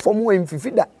de hye fom wa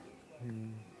mfifida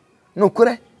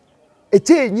nokore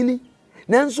eche nyini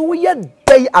nanso wo ye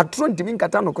dai atro ntimi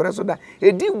nkata nokore so da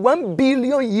edi 1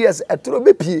 billion years atro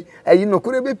bepie ayi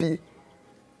nokore bepie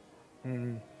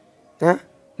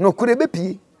nokore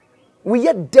bepie wo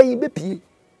ye dai bepie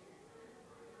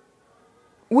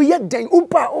wo ye dai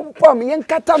umpa me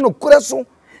nkata nokore so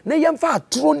na ye mfa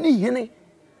atro ni hene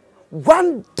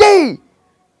one day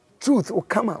truth will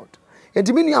come out.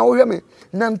 Enti mini a wo hwe me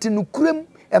nanti nukurem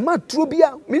e ma tro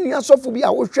bia mini asofo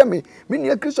bia wo hwe me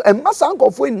mini Kristo e ma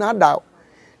sankofo ina da.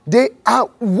 They are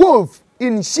wolf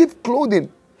in sheep clothing.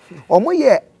 Omo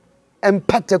ye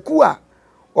empateku a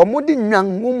omo di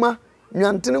nwanwoma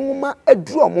nwantene nwoma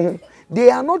aduru omo ho. They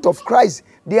are not of Christ,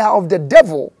 they are of the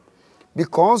devil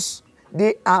because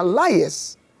they are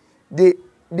liars. They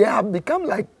have become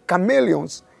like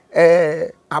chameleons.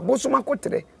 Abosoma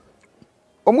kotre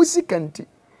omusikanti.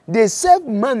 They serve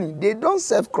money, they don't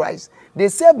serve Christ. They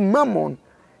serve mammon,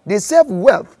 they serve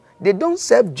wealth, they don't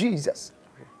serve Jesus.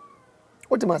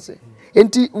 What am I saying?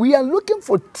 And we are looking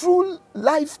for true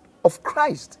life of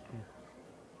Christ.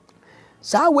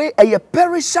 So way a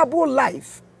perishable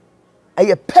life.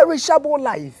 A perishable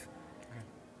life.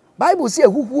 Bible say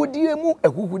huhudie mu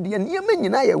huhudie niema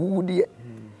nyina ya huhudie.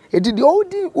 Edi de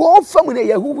all family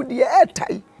ya huhudie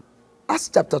etai. Acts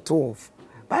chapter 12.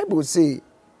 Bible say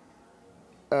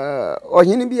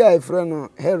ohini bi a efra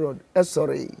Herod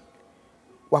sorry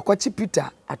wakwachi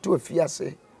Peter ato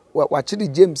afiase wachiri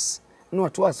James no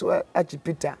ato aso achi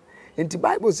Peter enti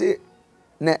Bible say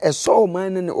na eso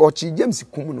man ne ochi James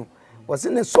kum no wose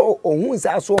ne so ohun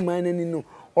sa aso man ne no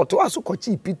oto aso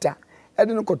kochi Peter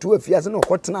ede no koto afiase na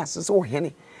okotena asese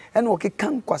ohene ene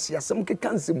okekan kwase asem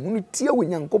kekan se hunu tie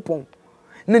wonyankopon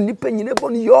na nipa nyine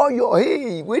bon yo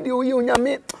hey we de oye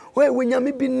onyame we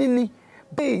onyame bi nini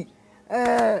hey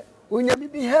onyame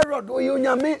bi Herod oye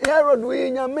onyame Herod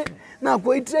oye nyame na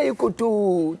ko itire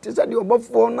ikoto tisa di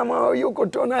Obofour na ma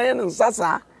yokoto na ye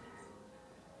nsasa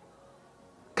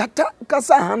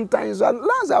kasa hantan so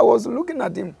last I was looking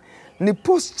at him ni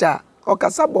posture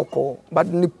okasa boko but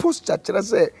ni posture kire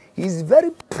say he is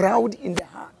very proud in the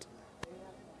heart.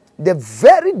 The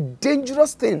very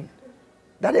dangerous thing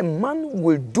that a man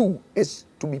will do is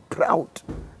to be proud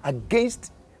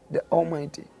against the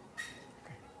Almighty.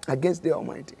 Against the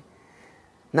Almighty.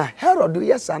 Now Herod,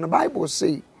 yes, and the Bible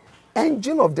say,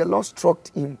 angel of the Lord struck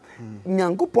him.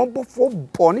 Nyango pompo for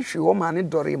bonish woman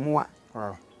dorimoa.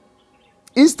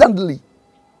 Instantly.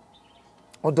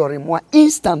 Odorimoa.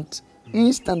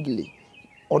 Instantly.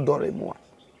 Odorimoa.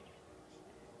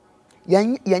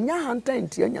 Yanya hanta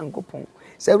inti nyango pon.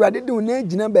 Say rather do na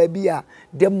jina baby a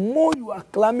the more you are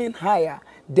climbing higher,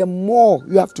 the more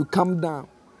you have to come down.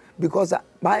 Because the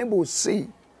Bible say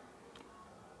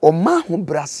Oma hu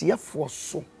brasia for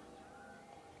so.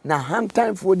 Na hand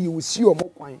time for the you see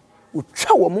omo kwan.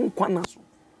 Utwa omo nkwa na so.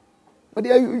 But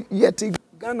yet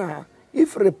Ghana,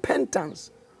 if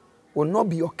repentance will not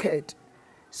be occurred,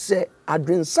 say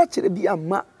adwen sachere bi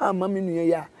ama menu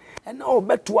ya. And now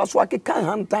beto aso akeka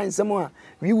hand time some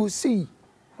we will see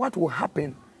what will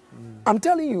happen. I'm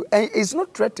telling you, it's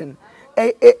not threatened.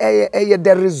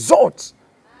 The result.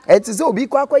 It is obi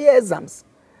kwa exams.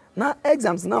 Now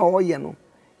exams now all you know.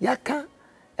 Yaka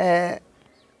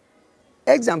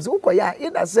exams ukoya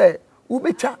either say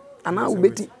ubecha ana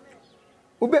ubeti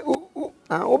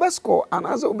ube score and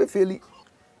as ube fail.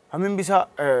 I mean bisa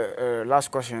last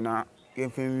question na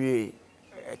we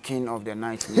king of the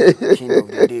night, king of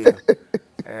the day.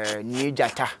 Ni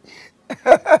jata.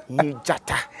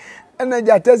 And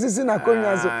jata sisi na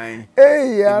konya so.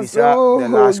 Yeah, so the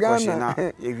last question na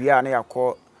if we are na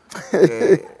call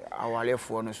awale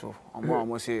fo no so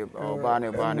omo say ba ne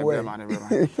be ma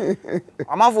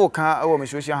amafo kan we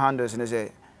social handles ne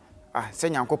say say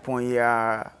nyankopon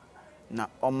ya na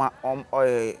oma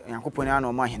nyankopon ya na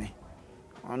oma hene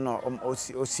ono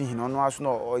osi hene ono aso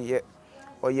no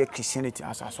oye Christianity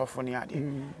as asofo ne ade.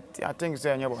 I think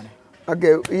say nyebone.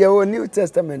 Okay, your New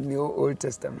Testament, New Old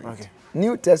Testament. Okay.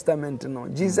 New Testament, no.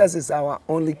 Jesus is our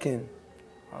only king.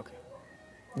 Okay.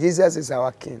 Jesus is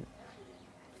our king.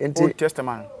 Old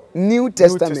Testament. New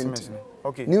Testament. New Testament.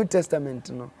 Okay. New Testament,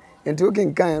 no. And you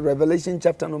can kind Revelation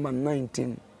chapter number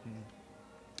 19.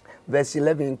 Verse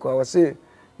 11, kwa wase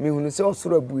mi hunu se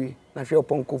osoro bue na hwe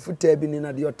opon kofuta bi ni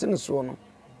na de otene so no.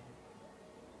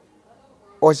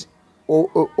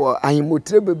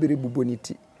 Ahimotre bebere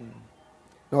buboniti.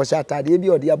 Na o shatade bi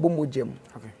ode abomogem.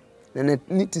 Okay. Na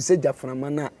niti se jaframa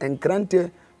na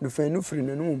enkrante nufanu firi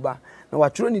nanu ba. Na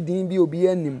watro ni din bi obi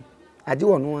anim. Ade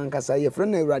wono ankasa ye frɛ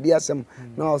na Awurade asem.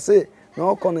 Na o se na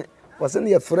o kone o se na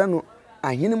ye frɛ no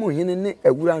ahene mu hene ne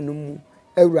awura no mu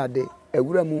awurade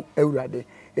awura mu awurade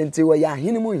enti wo ya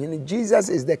ahene mu hene. Jesus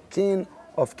is the King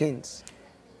of Kings.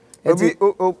 Obi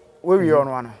we wi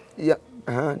ono ana. Yeah.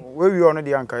 We wi ono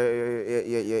de anka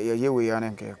ye we ya na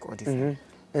nka ko different.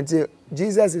 Enti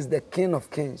Jesus is the King of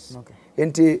Kings. Okay.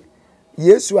 Enti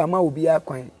Yesu ama obi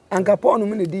akwan. Anka Paul no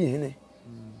me di hene.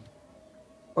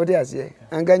 Odi ase.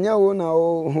 Anka nya wo na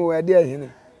wo ade hene.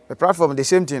 The platform the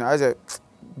same thing as a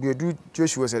we do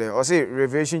Joshua said or say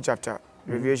Revelation chapter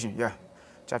Revelation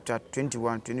chapter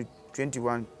 21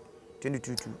 21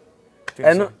 22 to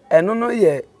eno no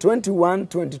ye 21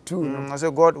 22 I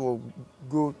say God will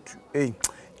go to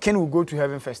King will go to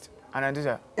heaven first and then this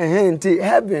enti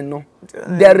heaven no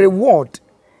the reward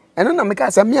eno na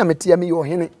meka say me ametia me yo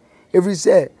hene every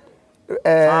say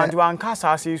and one cast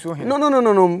as so hene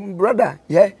no brother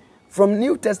from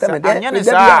New Testament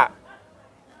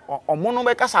omono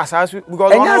be kasa asasu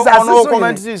because ono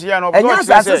comment this here no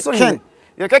because king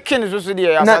you can king so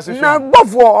dey asasu na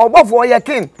Obofour ye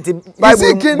king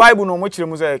Bible no mo kire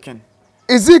mu say king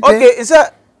is it king? Okay it say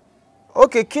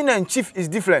okay king and chief is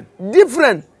different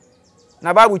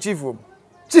na Bible chief wo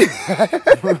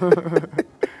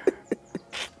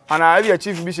ana abi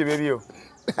chief bi she baby o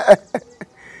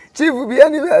chief bi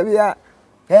ani baby a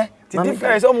the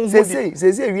difference o mo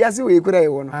say we ase we kura e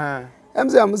wo no I'm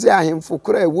saying him for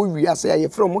cry we are say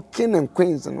from king and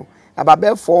queens no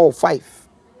about 4 or 5.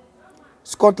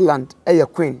 Scotland a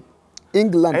queen,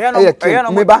 England a king.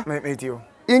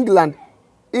 England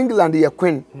a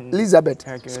queen, Elizabeth.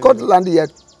 Scotland a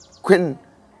queen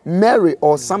Mary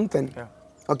or something.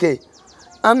 Okay.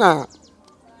 Anna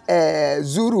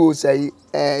Zulu say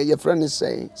your friend is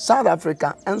saying South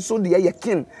Africa and so the a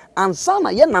king and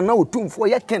sana ye na otum for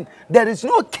your king. There is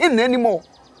no king anymore.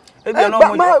 Do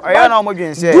not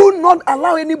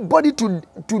allow anybody to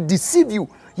deceive you.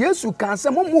 Yes, you can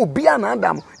say,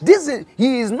 Adam.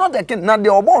 He is not a king. Now, the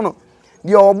Obono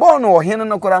or Hena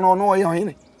no Korano no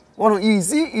Hene. Oh,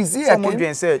 easy a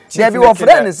king. There be your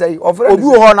friend say,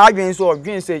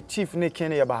 say, Chief Nick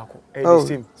Kenny Abako.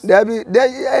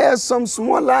 There is some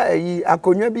smaller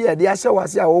Akonya be a Diasha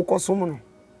was ya Oko Sumono.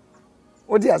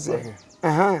 What do you say?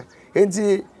 And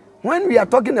when we are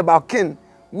talking about king,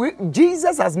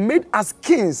 Jesus has made us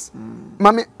kings.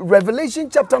 Mami, Revelation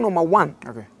chapter number 1,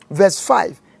 verse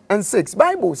 5 and 6.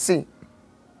 Bible say,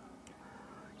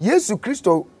 Yesu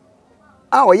Christo,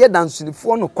 our ye dance the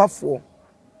phone of quaffo.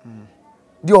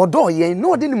 The odo ye,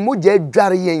 no, didn't moje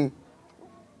dware yen.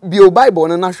 Bio Bible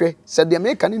na nahwe said the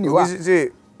American in you.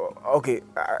 Okay,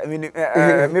 I mean,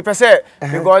 me per se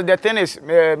because the thing is,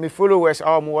 me followers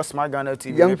are more smart Ghana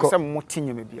TV. Me per se more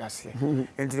tinye me biase.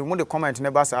 And the one the comment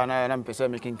never say na me per se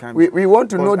making kind. We want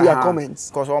to know their comments.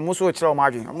 Because almost so chira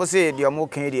margin. I must say they are more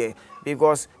kind there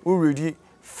because we read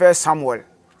 1 Samuel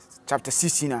chapter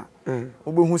 16.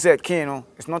 Obo who said king no,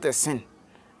 it's not a sin.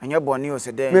 And your born you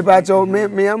said there. Me pacho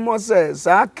me am say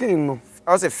sa king no.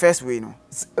 I was the first way no.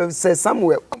 Say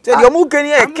somewhere. Say the omo ken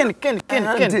here ken.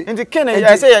 Into ken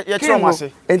I say you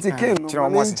chiromase. Into ken.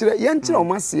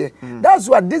 Chiromase. That's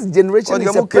what this generation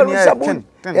is a perishable.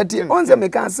 Yet once me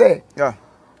can say. Yeah.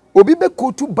 Obi be go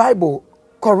to Bible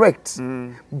correct.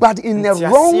 But in a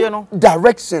wrong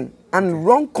direction and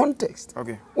wrong context.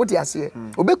 Okay. What you say?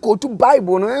 Obi go to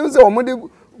Bible no say omo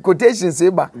quotation say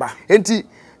ba. Enti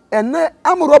and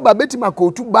am robber betima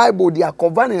go to Bible dia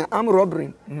cover am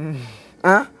robbery.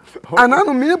 And I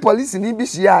know me police in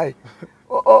EBCI.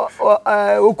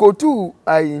 Okotu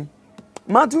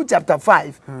Matthew chapter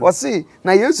 5. Was say,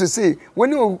 now you used to say,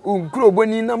 when you grow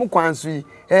when you know Quansui,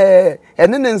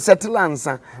 and then settle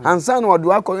answer, and son or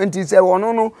do I call and say, oh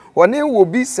no, one will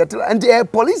be settled, and the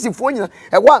police if one,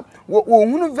 and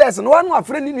one verse, and one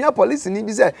friend in your police in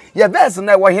EBCI, your verse and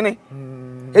I were henny.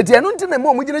 It's a non to the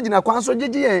moment in a Quanso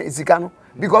G.AY Sicano,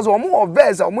 because one more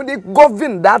verse, or would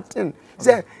govern that thing.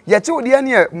 Say, Yacho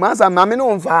Diania, Massa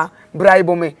Mamino fa, bribe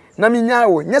me,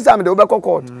 Naminao, yes, I'm the Obako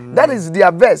court. That is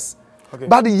their verse.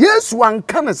 But yes, one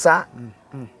can, sir.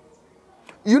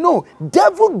 You know,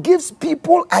 devil gives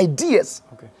people ideas.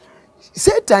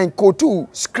 Satan go to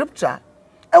scripture.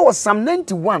 It was Psalm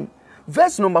 91,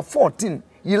 verse number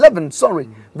 11,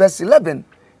 verse 11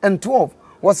 and 12.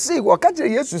 Was say, what catch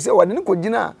yes to say, what didn't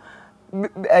Kojina,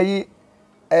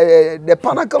 the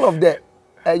pinnacle of the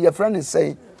your friend is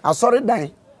saying. I saw it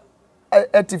dying.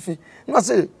 Etifi. No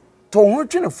say to won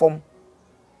form.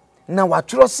 Na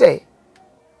watro say.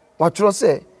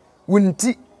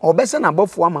 Winti obese na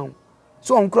Obofour amount.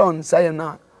 So on crown say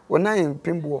na wona in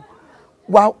pimbo.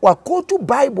 Wa go to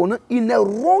Bible no in a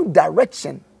wrong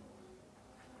direction.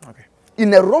 Okay.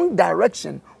 In a wrong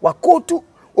direction. Wa go to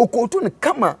okoto ne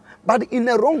kama but in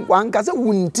a wrong one cause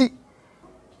winti.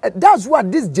 That's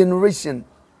what this generation,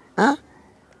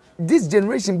 this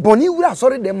generation, Boni wura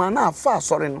sorry the man na fa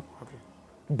sorry no.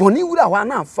 Boni wura wa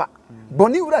na fa.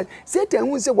 Boni wura Satan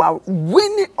will say wow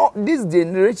winning of this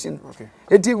generation.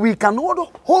 Okay. We can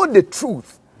hold the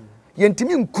truth.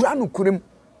 Yentimi nkura no kurem.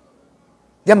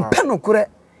 Yempe no kure,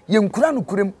 yenkura no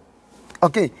kurem.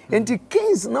 Okay, enti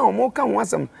kings now mo kan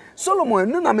wasam.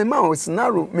 Solomon no na me ma o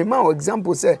scenario, me ma o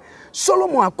example say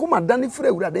Solomon akoma dani frɛ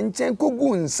Awurade nkyɛn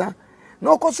kogu nsa.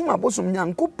 Na okoso mabosom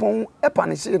Nyankopɔn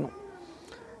epanehye no.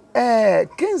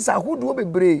 Kings ahodo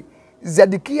bebre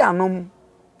Zedekia nom,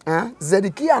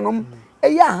 Zedekia nom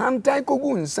eya hantan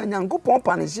kogu nsa Nyankopɔn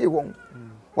panehye won.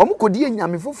 Wɔn kodi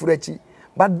enyame foforo achi.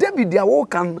 But David their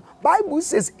walk and Bible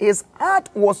says his heart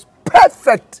was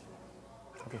perfect.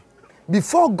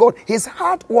 Before God, his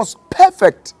heart was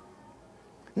perfect.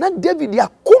 Not David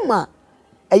yakuma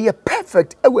a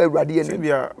perfect ewe radiant. Maybe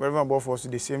Reverend Obofour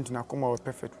the same thing akuma was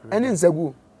perfect. And in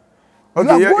Zagu.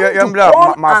 Okay, you are going to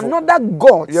call another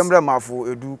God. Yembra mafu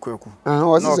edu kweku.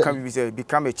 No, can be say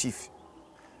become a chief.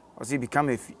 Or say become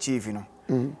a chief, you know.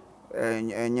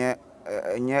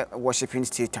 And worshiping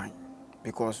state time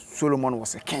because Solomon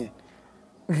was a king.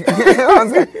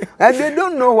 And they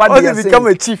don't know what they are saying. Become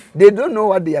a chief. They don't know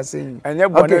what they are saying. And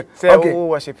okay.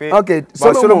 Worshiping. Okay.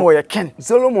 Solomon was a king.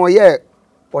 Solomon yeah.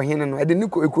 For him no. I didn't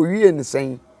go and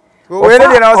saying.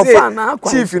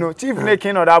 Chief, you know, chief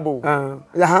king or double.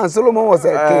 Solomon was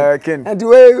a king. And the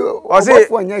way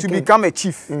to become a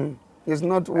chief is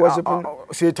not worshiping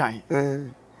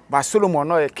Satan. But Solomon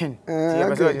not a king.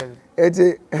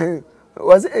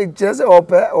 Was it just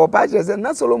or patches and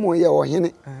not Solomon yeah or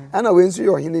him. And I went to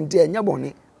your hin in dear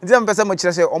Yaboni. Then person much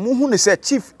say Omuhun said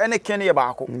chief and a kenny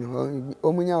abako.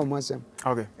 Omunya Masam.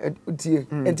 Okay.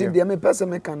 Until the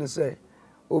person can say,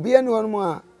 Obi and one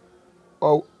more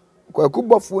or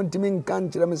Obofour Timin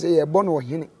can't tell me say a bon or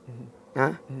hinny.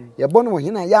 Ya bon or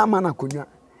hina yamana kunya.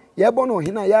 Ya bon or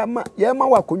hina yama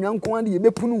wakunyan kwandi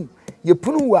ye punu. Ye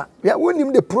punua. Ya won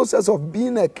him the process of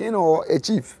being a king or a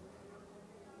chief.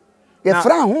 Ye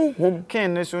fra hom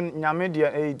king so nyame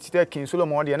de king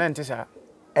Solomon de na nte sa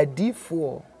a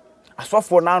D4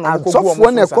 asofo na no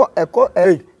asofo na eko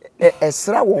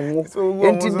esra won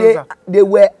enti they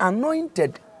were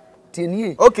anointed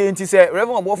tinie. Okay, enti say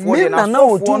Reverend Obofour de na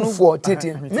asofo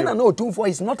tete me na no 24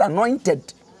 is not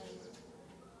anointed.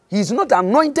 He is not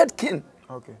anointed king.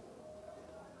 Okay.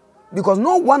 Because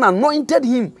no one anointed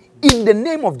him in the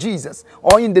name of Jesus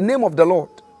or in the name of the Lord.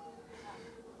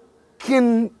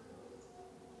 King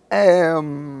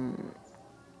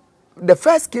the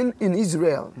first king in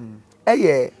Israel,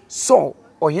 Saul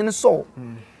or Saul,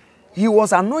 he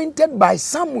was anointed by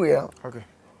Samuel.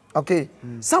 Okay.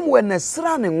 Samuel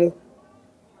nesrane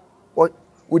or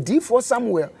D4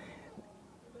 Samuel.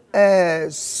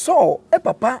 Saul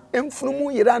papa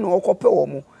emfunumu yira na okope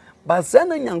omo. But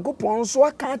sena Nyankopon so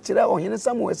aka kire ohene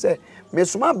Samuel say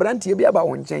mesoma brantie bi aba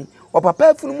wonchen. O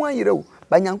papa efunumu ayire o.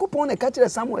 Ba Nyankopon na ka kire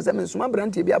Samuel say mesoma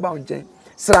brantie bi aba wonchen.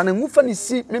 Si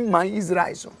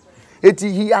Israel so.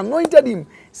 He anointed him.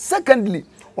 Secondly,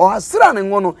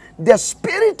 the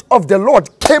Spirit of the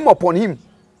Lord came upon him.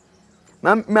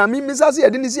 That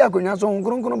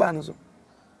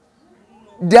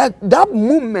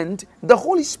moment, the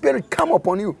Holy Spirit come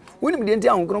upon you.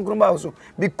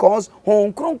 Because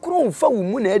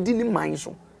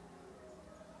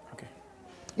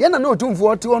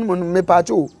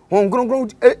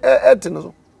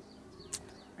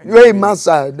you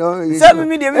massa, don't send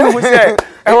me the say.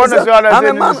 I want to say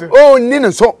oh,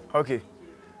 Nina, so okay.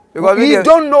 You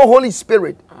don't know Holy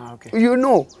Spirit. Okay. You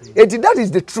know, that is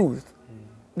the truth.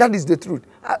 That is the truth.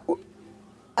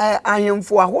 I am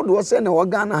for what was saying.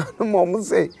 Organa, mom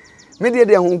say, maybe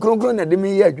they are on Kronkron and the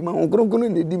me, on Kronkron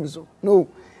and the dimso. No,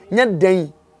 yet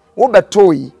day,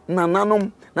 Obertoy,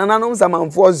 Nananum, some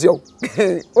for zio.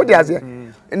 What does it?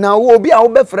 Now, will be our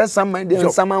best friend, some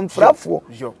frafo.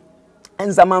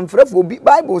 And some frafo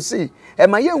Bible say,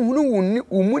 and my young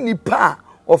umuni pa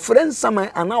or friend some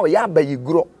and now yaba you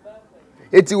grow.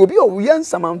 It will be a young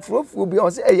some frafo will be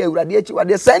also a radiation what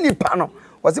they send panel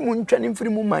was a moon training free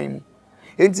mine.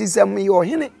 It is a me or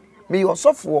hinny, me your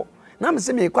software. Now,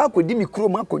 say me quack with Dimi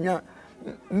Croma conya,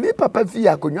 me papa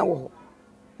fia conya.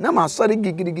 Now, my sorry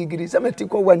giggy, some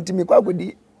tico went to me quack with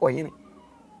the or hinny.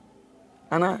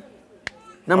 Anna,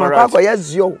 now my papa,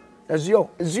 yes, yo, as yo,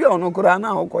 no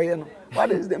corana or coyano.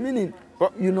 What is the meaning?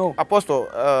 You know, Apostle,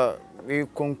 we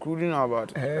concluding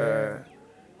about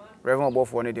Reverend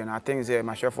Obofour, and I think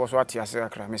my chef was what you say,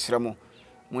 Miss Remo.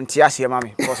 Muntiasia,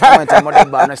 mammy. Because I went to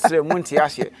Banner,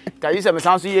 Muntiasia. Can you say,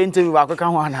 sounds you interview about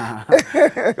Kawana?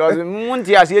 Because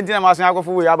Muntiasia, Masago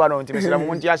for Yabano,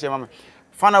 Muntiasia, mammy.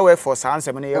 final word for science.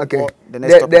 Okay. The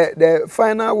next topic. The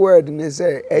final word is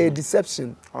a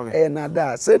deception. Okay. A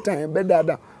nada. Satan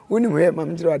better. When you hear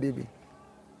Mamjiro Adibi.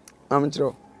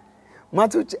 Mamjiro.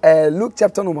 Matthew, Luke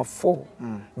chapter number 4,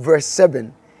 verse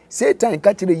 7. Satan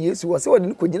catch the years was what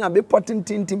in Kujina be potting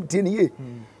tin ye.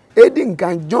 Aiding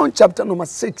can John chapter number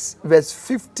 6, verse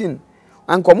 15.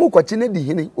 And Komu Kwachine di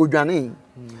hini Ujane.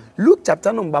 Luke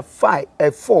chapter number 4,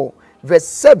 verse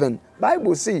 7.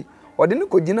 Bible say, or the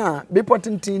Kujina be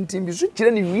potting tin be switch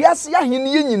any yes ya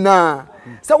hini na.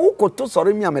 So who could to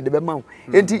sorry me amede bemau.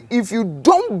 And if you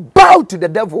don't bow to the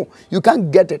devil, you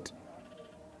can't get it.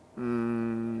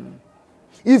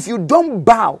 If you don't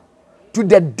bow to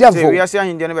the devil,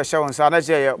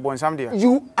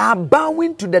 you are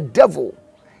bowing to the devil.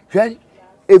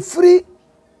 A free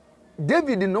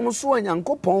David in Nomosu and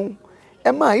Yankopon,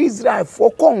 Emma Israel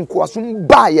for Conquasum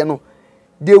Bayano,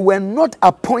 they were not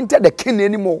appointed a king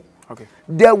anymore. Okay.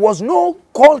 There was no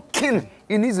called king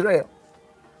in Israel.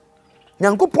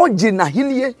 Yankopon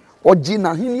Jinahinie or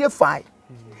Jinahinie Fai.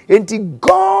 Until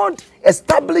God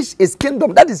established his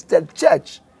kingdom, that is the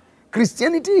church.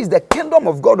 Christianity is the kingdom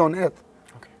of God on earth.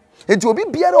 Okay. It will be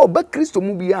better obe Christo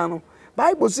mubiano.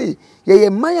 Bible say, ye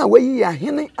maya we ya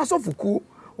hene asofuku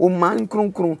o man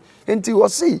kron. Until we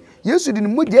see, yesu di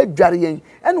mu de adware yen.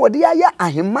 En wo de ya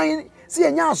aheman se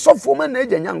enya asofo man na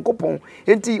agya nyankopon.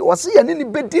 Until we see ye ni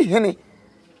bedi hene.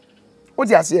 What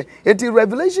you say? It is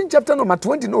Revelation chapter number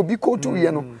 20 no be ko to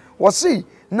ye no. We see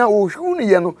na ohwu ne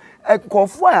ye no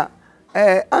ekofo a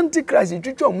antichrist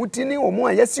twitwa mutini omo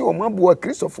ayesi omo abo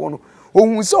kristofo no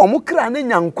ohun se omo kra na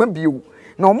nyankwa bio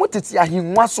na omo tete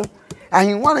ahenwa so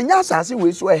ahenwa na nya asase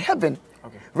we so heaven.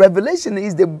 Okay. Revelation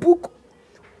is the book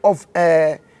of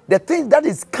the things that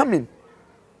is coming.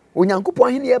 Onyankopon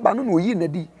ahene e ba no na oyi na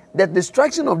di. The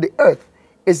destruction of the earth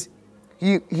is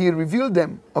he revealed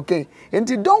them. Okay. And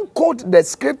you don't quote the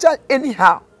scripture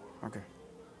anyhow. Okay.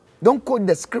 Don't quote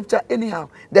the scripture anyhow.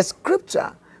 The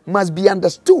scripture must be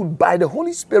understood by the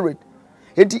Holy Spirit.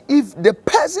 And if the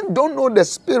person don't know the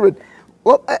Spirit,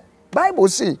 well, Bible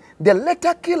say the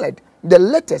letter killed, the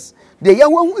letters, the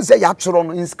young one who say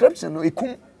yatron inscription no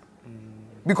ikum.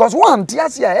 Because one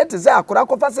tiasia het say akura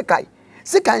kofa sekai.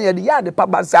 Sekai ye ya de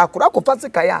paba say akura kofa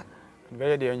sekai a.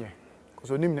 Be de enye.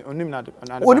 Because onim na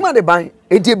de ban.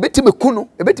 E de betime ku no,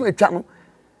 e betime twa no.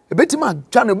 E betime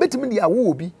atwa no, e betime de awo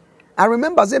obi. I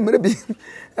remember say maybe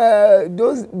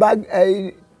those back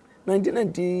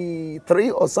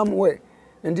 1993 or somewhere,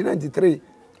 1993.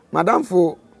 Madam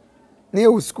for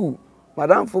near school,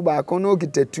 Madam for back on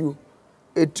Okitetu,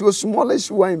 a too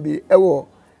smallish wine be ever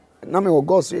Name or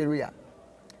God's area.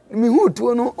 Me who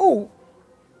to know, oh,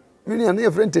 many a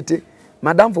near friend tete,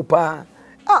 Madam for pa.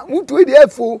 Ah, moved to the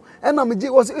airful, and I'm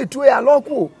was a 2 year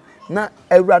local. Na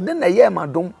a rather than a year,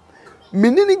 madam.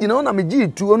 Meaning, you know, I'm a G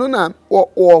to Onona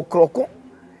or Croco.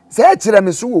 Say,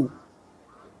 Tiramisu.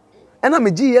 And I'm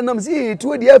a G and I'm saying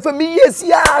to the F for me, yes,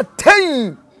 yeah,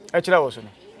 10. Actually, I was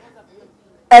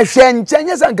A shen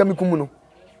changes and Gamikuno.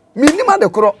 Minima the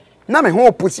cro, Name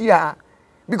home pussy.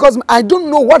 Because I don't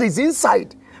know what is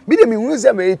inside. Be the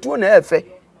museum a 2 and a half. Say,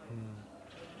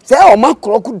 oh, my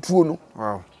croco tuno.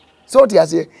 Wow. So tia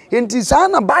say, enti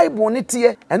sana Bible ne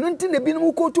tie, eno nti ne bi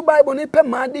no ko to Bible ne pe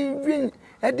ma de win,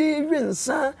 e de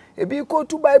winsa, e bi ko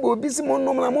to Bible bi si mo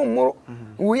nom na mo mmoro.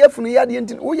 Wo yefunu yade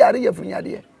enti, wo yare yefunu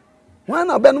yade. Wan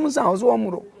na benum san ho so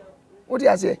mmoro. Wo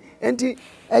tia say, enti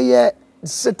eye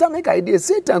satanic idea,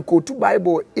 Satan ko to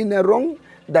Bible in a wrong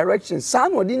direction.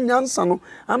 San odi nyansa no,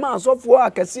 ama asofo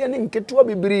akase ne nketo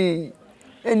bibiri.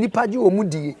 Enipa ji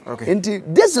omudi. Enti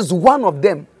this is one of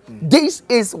them. This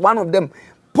is one of them.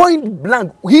 Point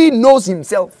blank, he knows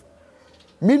himself.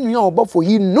 Meanwhile, Obofour,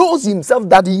 he knows himself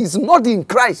that he is not in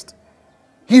Christ.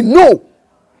 He knows.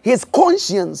 His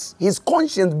conscience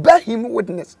bear him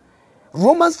witness.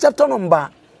 Romans chapter number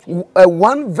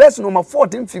 1, verse number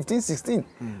 14, 15, 16.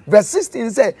 Verse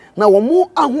 16 says, now omo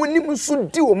ahonim so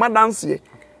di o madanse.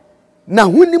 Na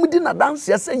honim di na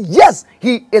danse say yes,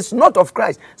 he is not of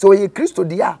Christ. So he Christo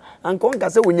dia and konka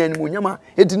say onyan monyama.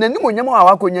 Eti nanim onyama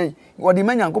wa wakonyan. Wodi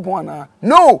manyankopon ana.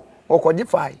 No,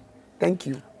 okodify. Thank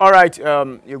you. All right,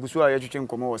 yegusu a yechuche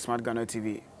nkomo with Smart Ghana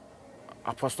TV.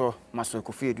 Apostle Master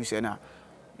Kofi Edu say na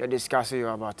you discussing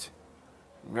about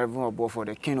Reverend Obofour,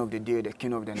 the king of the day, the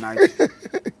king of the night.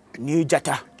 New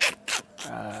Jata.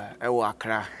 Ewo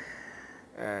Accra.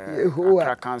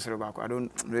 Accra Council back. I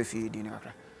don't know if you did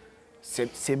Accra.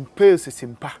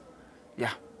 Simpa.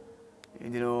 Yeah.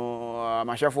 You know,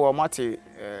 my chef for Mati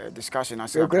discussion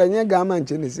as well.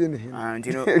 And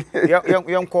you know,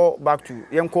 young call back to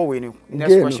young call winning.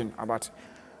 Next question about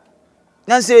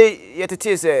Nancy, yet it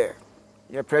is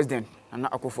your president and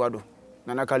not Obofour.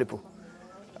 Nana Kalipo.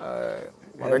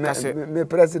 Me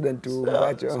president to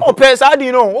watch. Oh, pesa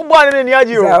di no. O bua ne ni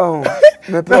aji o.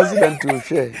 Me president to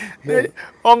share.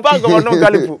 On bank of no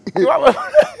Kalipo.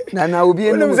 Na obi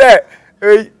enu. Say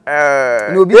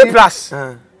A plus.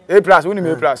 A plus, we need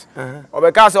A plus.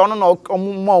 Obeka say ono na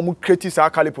omo create sa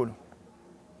Kalipo no.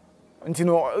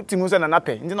 Ntino say na na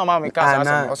pe. Ntino ma me ka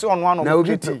sa. O say ono ano na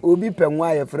create. Obi pe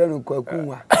nwa ye frɛ no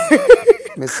kwakunwa.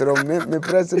 Me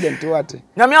president what?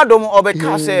 Nyame adom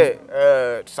obeka say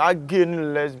sa gay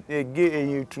no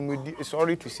gay tumudi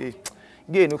sorry to say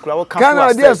gay no kula wo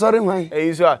can dey sorry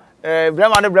why so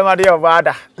brema dey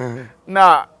obada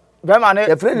na brema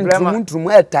ne brema tum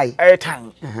etai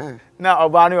na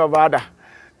obada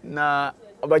na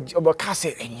obeka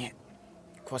say enye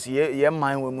cause ye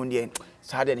man we mu dey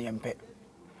sa dey ne yempe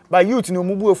but youth no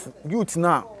mubuofu youth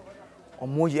na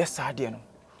omo ye sa dey no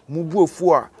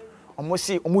mubuofu a omo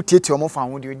say omo tieti omo fa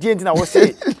ho dey die ntina wo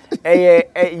say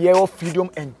ye of freedom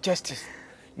and justice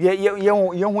ye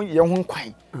ho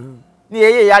kwan ni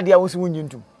ye ya de a wo si wonyi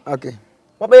ntum okay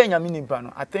what be nyame nimpa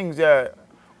no I think there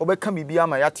obeka bibia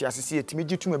ma yate asese etimi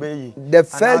gitum be yi the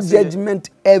first judgment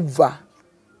ever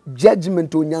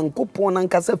judgment onyankopon na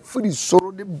nkasa free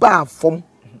soro de ba fom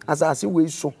asase we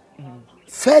so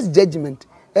first judgment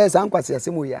san kwase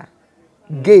asemo ya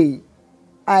gay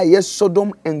yes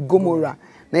Sodom and Gomorrah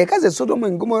na yekaze Sodom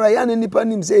and Gomorrah ya na nipa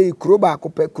nim say kuro ba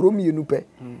akopɛ kuro mienu pɛ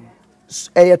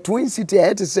twin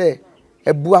city to say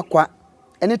ebu akwa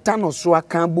ene tano so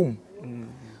aka bom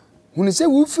hunu say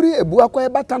wo free ebu akwa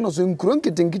ebata no so nkuro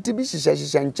nkitinkiti bi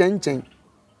hihye nkyɛnkyɛn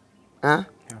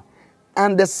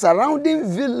and the surrounding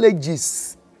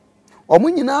villages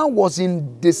omunyina was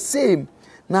in the same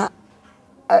na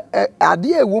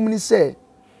ade a woman say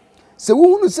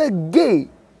wo hunu say gay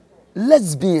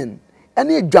lesbian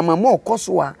ene dwamama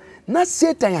okoso a na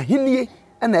Satan ahenie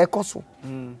na ekoso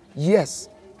yes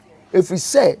if we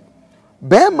say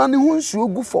be man hu nsuo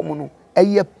gu fom no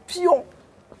eye pure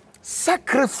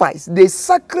sacrifice they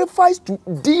sacrifice to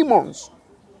demons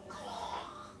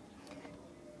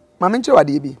mamenche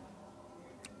wade bi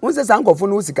unse sankofo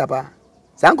no sikapa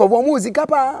sankofo mo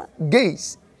sikapa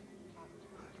gays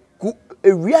ku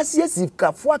ewiase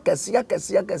sikafo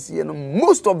akase no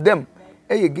most of them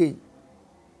eye gay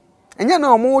enya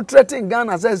na omo threaten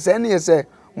Ghana say na say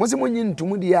mo nyi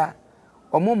ntumu dia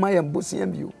omo ma ya mbosia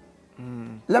bio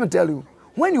let me tell you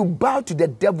when you bow to the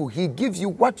devil he gives you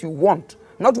what you want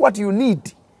not what you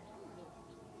need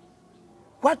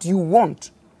what you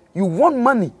want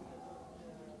money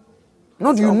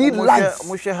not you need life you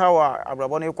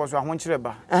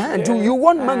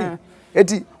want money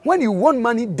when you want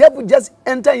money devil just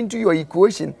enter into your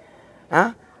equation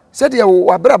said ya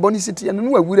wabraboni city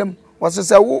no awuram was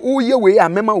say ye we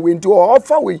amema we into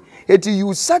offer we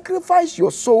you sacrifice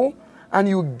your soul and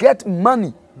you get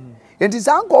money it is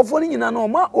uncle for nyina no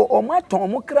ma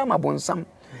ton mo kra mabonsam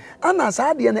ana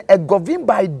sa de na governed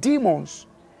by demons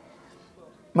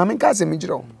mamenka se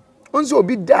mejiro onso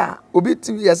obi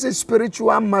yes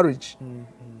spiritual marriage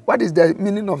what is the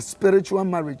meaning of spiritual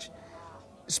marriage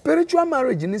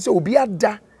ni say obi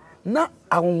ada na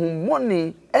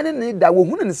ahonhomone ene ne da wo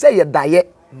hunu ne say ye daye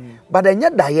but enye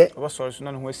daye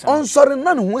onsori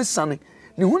na ne ho esane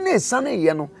ne ho na esane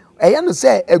ye no eye no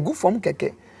say egu fom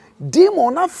keke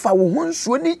demon na fa wo ho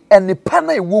nsuo ni enipa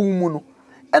na ewo mu no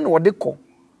ene wode ko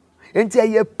enti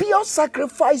eye pure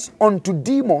sacrifice unto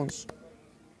demons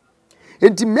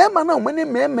enti mema na omene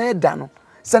mema da no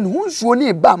san ho nsuo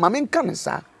ni ba mamenka ne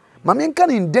sa mamenka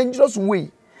ne in dangerous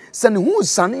way san ho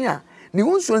sane a ne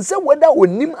ho nsuo nse whether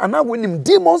onim ana wonim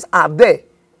demons are there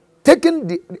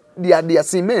taking their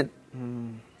semen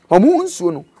omo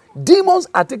nsuo no demons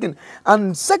are taken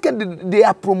and second they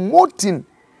are promoting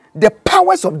the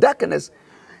powers of darkness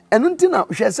and until now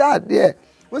hwe say there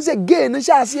won say gay no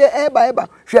sha ase eba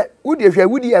hwe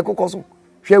wudi ekokoso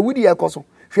hwe wudi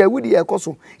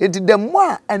ekoso it the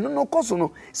more eno no koso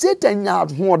no Satan nya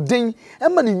hoden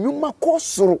ema ne nwuma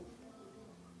kosoro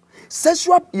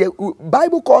sexual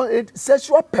Bible call it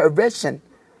sexual perversion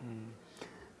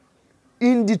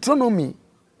in Deuteronomy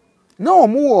no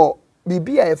more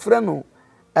bibia e frɛ no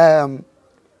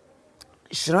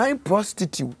shrine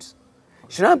prostitutes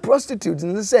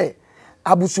ni say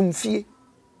abusumfie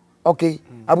okay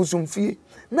abusumfie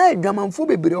na adwamanfo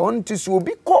bebre on ti so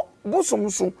obi kɔ bosom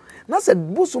so na say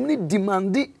bosom ni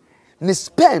demandi ni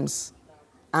sperms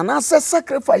and as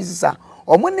sacrifices are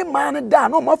omo ne man da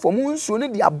na omo afom nsuo ne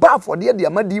dia ba for de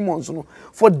ma demons no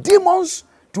for demons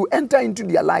to enter into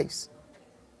their lives.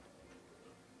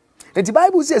 And the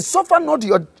Bible says, suffer not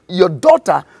your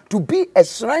daughter to be a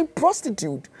shrine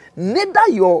prostitute, neither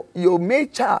your male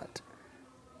child.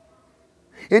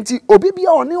 enti obi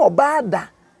bia oni oba da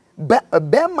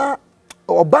bema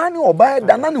oba ni oba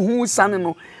da na ne hu sane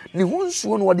no ne hu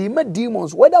nsuo no wode ma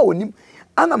demons whether onim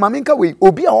ana mamenka we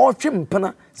obi a o twe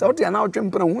mpena se wote na o twe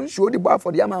mpena hu nsuo di ba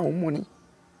for de ama homoni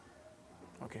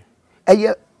okay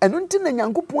eye eno nti na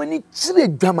Nyankopon ni kire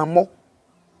dwamammo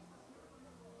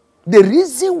the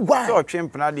reason why so twe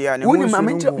mpena de ya ne hu nsuo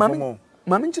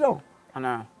mamenkire o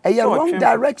ana eye wrong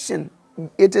direction.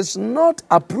 It is not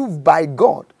approved by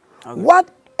God. Okay.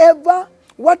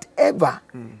 Whatever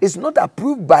is not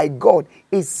approved by God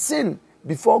is sin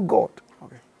before God.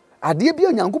 Okay. Ade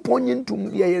bia Nyankopon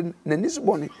nyentum ye na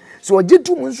nisbone. So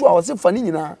ogitum nso a wose fa ni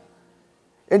nyina.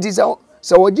 Enti so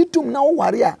ogitum na wo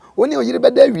ware a woni oyire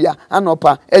beda wia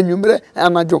anopa anwumre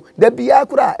anajo da bia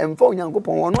kura emfa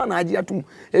Nyankopon wono na age atum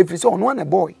efiri so ono na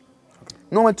boy. Okay.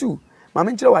 Number 2,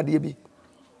 mama nkire wade bi.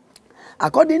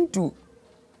 According to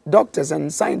doctors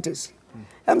and scientists,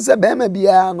 say bema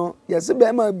bia no, yes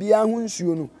bema bia hu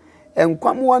nsuo no,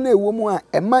 enkwamwa na ewo mu a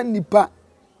ema nipa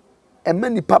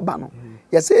ba no.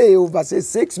 Yes say over say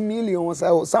 6 million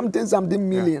or something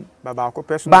million. Ba ko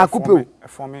person ba ko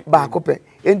pe.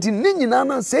 Enti ni nyina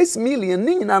na 6 million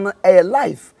ni nyina na a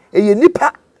life, e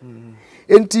nipa.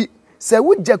 Enti se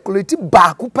wo jaculate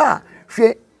ba ko pa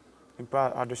hwe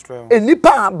nipa a destroy.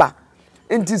 Nipa ba.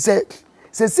 Enti se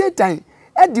Satan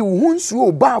edi hu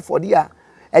nsuo ba for dia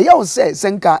eya o se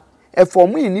senka e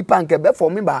form nipa nke be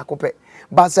form ba akopɛ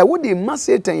ba se wo de ma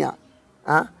Satan ya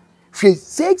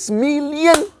 6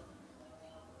 million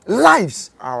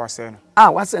lives our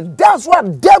that's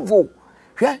what devil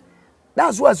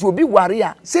that's what so be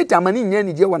warrior Satan mani nya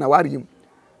ni je wana warrior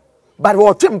but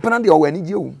wo twempena de o wani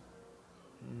je wo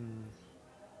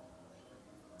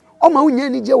o ma nya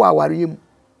ni je wa warrior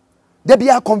there be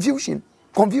a confusion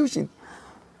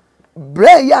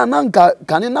Bray ya nanka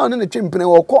kane na one ne twempene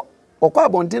wokọ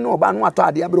abonten no oba no ato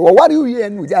ade abre wo ware uye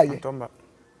anu ja ye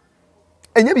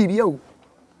enya bibia o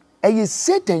eye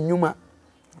Satan nyuma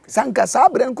sanka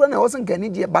sabre nkro na wosen kane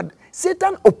die but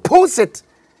Satan opposite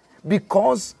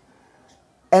because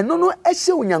eno no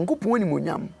ehye Onyankopon ni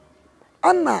monyam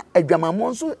ana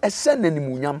adwamamon so ehye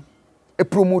nanimonyam e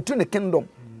promote the kingdom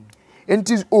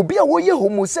enti obi a wo ye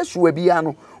homosexual bia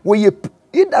no wo ye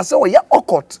either say wo ye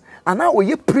occult and now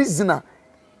we are prisoner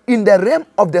in the realm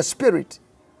of the spirit.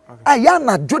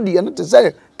 Ayana Jodi and to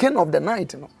say king of the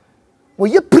night. No,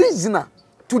 we are prisoner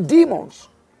to demons.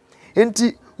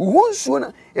 Enti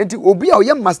wonsuona enti obi a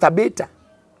oye masturbator.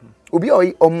 Obi a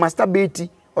o masturbate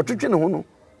o twetwe ne ho no.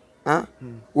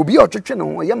 Obi a o twetwe ne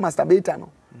ho oye masturbator no.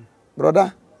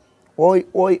 Brother,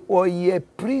 oye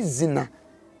prisoner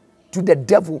to the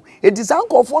devil. It is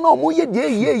uncle for no more ye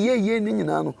ni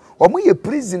nyina no. Omo ye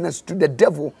prisoners to the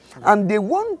devil and they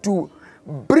want to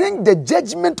bring the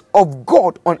judgment of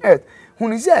God on earth.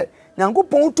 When he said,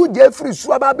 Nyankopon to Jeffrey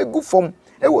swaba be go from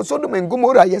e wo Sodom and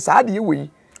Gomorrah yes ade we.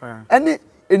 Any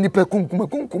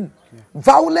kunkum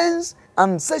violence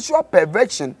and sexual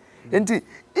perversion. And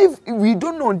if we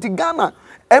don't know the Ghana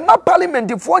Emma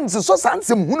parliament for so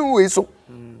sansem hunu we so.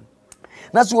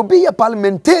 Na so be a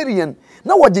parliamentarian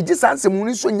na wajiji sansem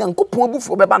hunu so Nyankopon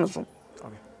Obofour beba no so.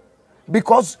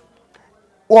 Because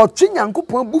or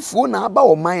Nyankopon Obofour na aba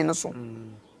o man so.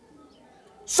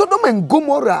 Sodom and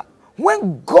Gomorrah,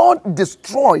 when God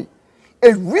destroyed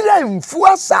a really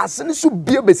influence so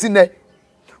be besine,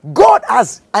 God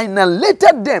has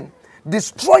annihilated them,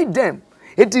 destroyed them.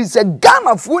 It is a gun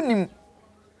of winning.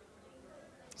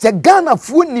 It's a gun of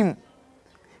winning.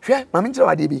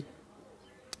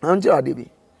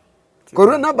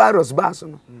 Coronavirus bass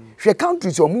no. She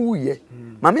countries or move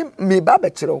Mami me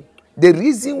babechero. The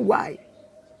reason why,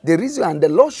 the reason and the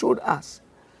Lord showed us,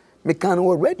 me can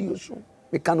no radio show,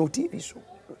 me can no TV show.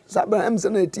 Sabra am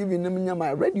sene TV na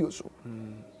my radio show.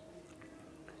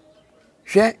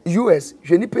 She US,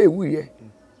 she ni pay we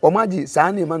Omaji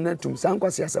sa na man tum san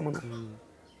kwase asem na.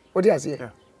 What do you say?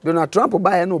 Donald Trump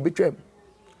buy no betwem.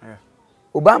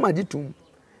 Obama ji tum.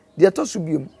 De to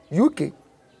subium UK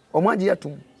Omaji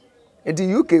atum. Enti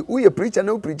UK we preacher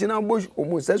na preach na bo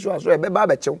homosexual so e be ba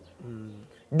bechew.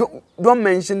 Don't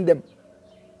mention them.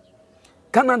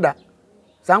 Canada,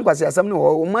 Sankwasi asem no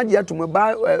Omaji atum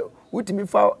ba utimi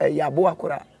fa yabo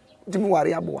akora. Utimi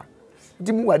ware aboa.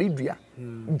 Utimi ware dua.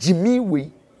 Jimmy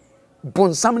we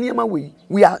bonsam niema we.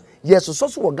 We are yes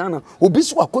so Ghana. Obi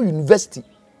so akọ university.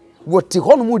 What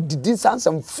ho no didi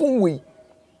sansam fun we.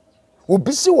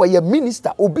 Obi so wo ye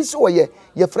minister, obi so wo ye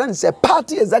friend say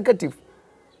party executive.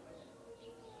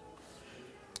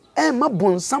 Ma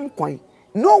bonsam kwan.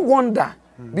 No wonder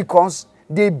because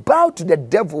they bow to the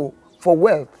devil for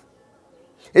wealth.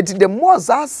 It is the more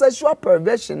sexual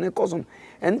perversion cause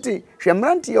enti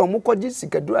hwemrantie omukoji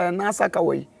sikadura na asaka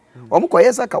wei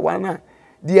omukoye saka wana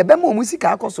de ebema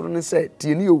omusika akosoro ne se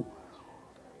tieni o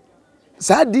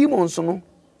sa demons no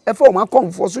efa o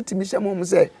makomfo so timi hyem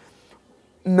se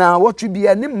na wotwe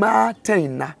bia ne ma 10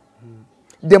 na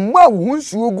the more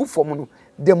wunsu ogu fom no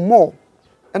the more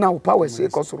na wo power se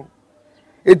kosoro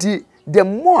eti the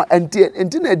more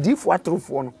enti na difo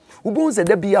atrofo no ubon se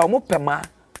da bia o mo pema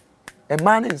e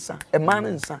man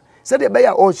nsa se de be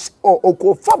ya o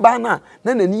ko foba na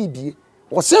nani bie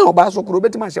o se oba so kro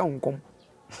betima hye honkom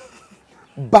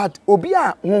but obi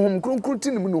a honhom kronkron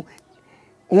tinim no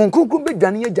honhom kronkron be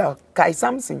dwane ya kai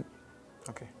something.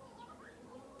 Okay.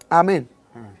 Amen.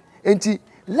 Enti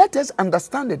let us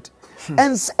understand it.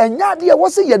 And enyade wo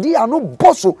se yede ya no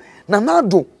boso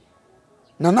nanado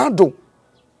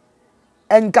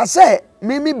enka se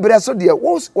mimi breso de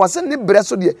wo se ne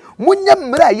breso de munya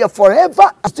mra ye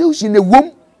forever association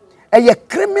ewom a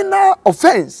criminal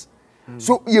offense.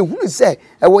 So ye hunu se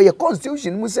wo ye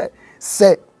constitution mu se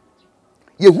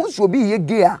ye hu so bi ye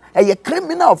gay a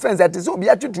criminal offense that is obi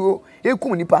atutu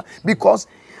ekum nipa because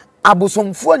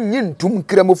abosomfo nyintum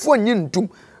kramofo nyintum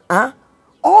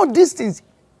all these things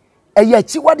ye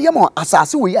chiwade mo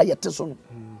asase we ya yete so no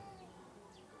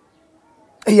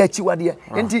ye chiwade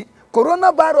enti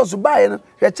coronavirus by no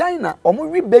China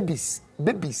omo babies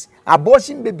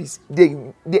abortion babies they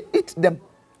eat them.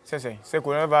 Say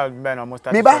coronavirus by no almost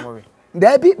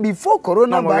there be before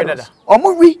coronavirus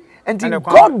omo and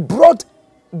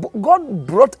God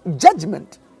brought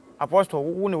judgment. Apostle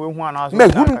who we hu announce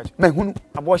mehunu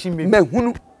abortion baby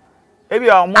mehunu.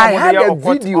 I had a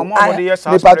video.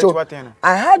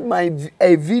 I had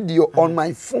a video on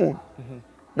my phone.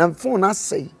 Na phone I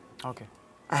say. Okay.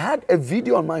 I had a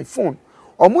video on my phone.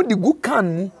 Omo di gu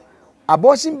kan mu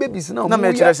abortion babies na omo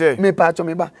me pacho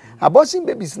me ba. Abortion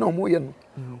babies na omo ye no.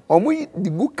 Omo di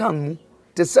gu kan mu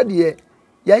te said ye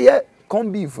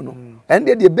corn beef no. And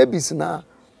the babies na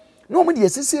no omo di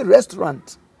sisi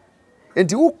restaurant.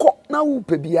 Enti wo ko na wo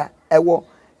pe bia ewo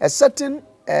a certain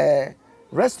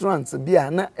restaurants bia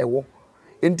na ewo.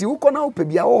 Enti wo ko na wo pe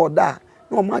bia wo da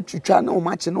na omo atwitwa na omo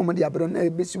ache na omo di abro na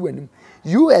ebesi wanim.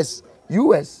 US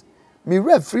me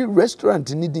free restaurant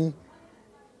needing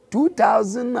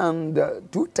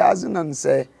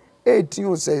 2018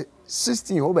 or say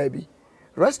 16 oh baby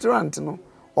restaurant no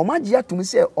omaji atum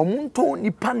say omunto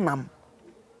nipa nam.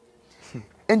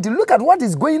 And look at what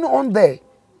is going on there.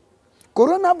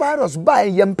 Coronavirus by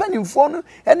yempani phone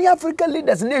any African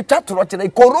leaders ne chatro chere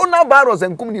coronavirus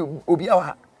enkum ni obi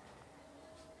awa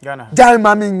Ghana jai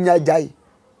mami nya jai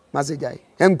masejai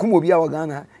enkum obi awa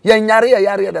Ghana ye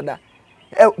nyare dada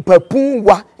papun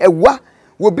wa ewa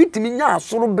wo bitimi nya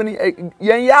asoro bene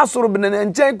yen ya asoro bene na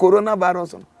nchen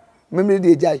coronavirus no meme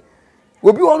de jai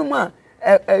obi wonu ma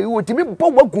wo timi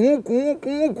bogwa kun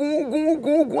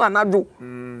anado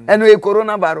eno e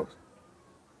coronavirus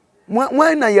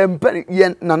why na ye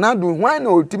nanado why na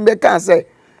otimbe kan say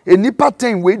enipa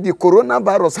 10 we the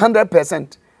coronavirus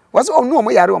 100% was oh no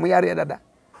mo yare dada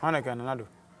hanaka nanado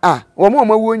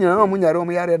wo wo nyina mo nyare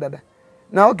mo yare dada.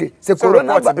 Now okay, say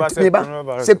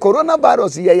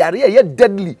coronavirus ye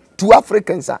deadly to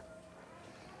Africans.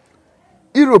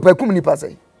 Europe ekum ni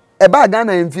pasai. E ba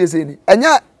Ghana emfie se ni.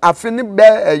 Enya afeni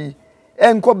be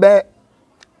enko be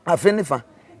afeni fa.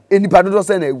 Enipa dodo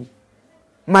se na ewu.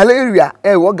 Malaria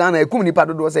wo Ghana ekum ni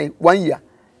dodo se 1 year.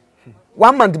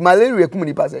 1 month malaria ekum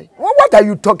ni pasai. What are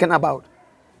you talking about?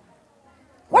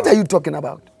 What are you talking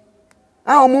about?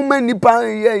 Omo mani pa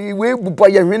we bupo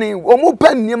ye hwene omo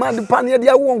pa niema de pa ne de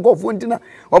awo nkofo ntina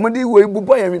omo de we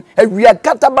bupo ye hwene awia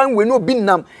kataban we no bi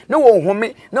nam na wo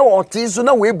home na wo ti so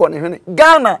na we bone hwene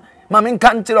Ghana mame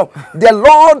kan kire the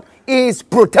Lord is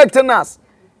protecting us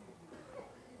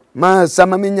ma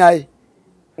sama menyai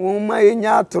o ma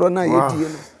yenya atoro na yedie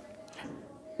no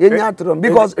yenya atoro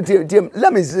because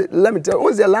let me tell you,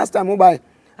 when's the last time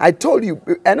I told you,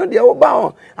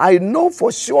 I know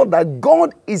for sure that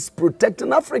God is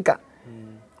protecting Africa.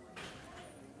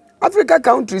 Africa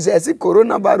countries, I see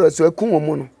coronavirus, so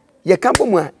kumono. Ye kampo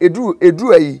mu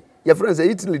edru ayi, ye friends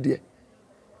Italy there.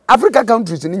 Africa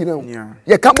countries ni nyina.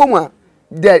 Ye kampo mu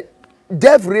the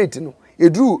death rate no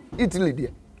edru Italy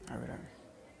there.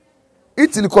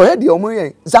 Italy ko he de omo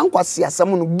yen sankwase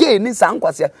asam no gay ni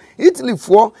sankwase Italy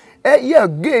for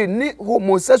gay ni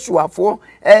homosexual for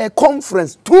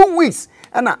conference 2 weeks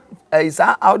and is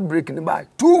outbreak in by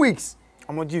 2 weeks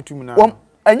omoji tum na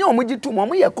anya omoji tum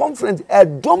omo ye conference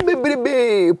don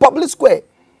bebrebe public square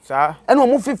sa and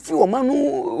omo fifi omo no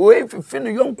we fifi no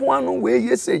yonko anu we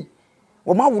yesei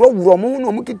omo wuro omo no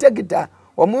omo kita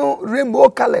omo rainbow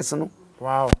colors no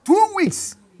wow 2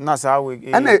 weeks That's how we.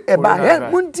 And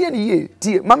Muntian ye,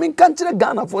 dear, Mammy Country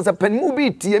Ghana for the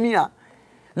Penmubi, Tiamia.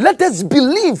 Let us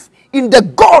believe in the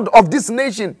God of this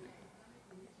nation.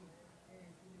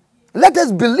 Let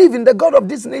us believe in the God of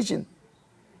this nation.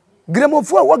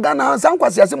 Ghpage what Ghana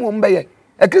Sanquas Yasim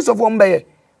a Christopher Ombe,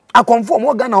 a conform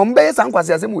what Ghana Ombe Sanquas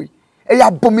Yasim, a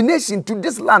abomination to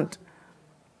this land.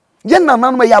 Yenna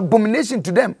man may abomination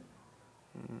to them.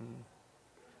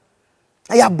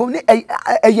 A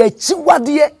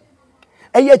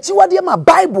chiwadie, ma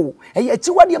Bible, a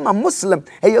chiwadie ma Muslim,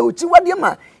 a chiwadie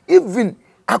ma even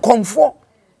a comfort.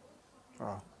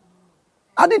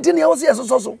 I didn't hear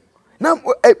so. Now,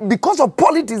 because of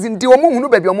politics in the Omu,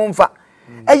 baby, Omonfa,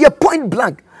 a point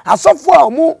blank, a software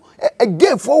more a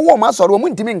gay for woman or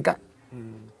Muntiminka.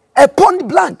 A point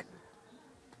blank.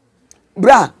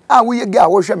 Bra, we get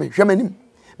our shaman.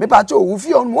 Me pacho, if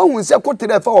you on one will say, go to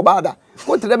the for bada,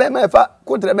 go to the Bema,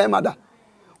 go to the Bemada.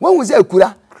 One will say,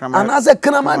 Kura, and as a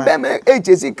Krama Bema,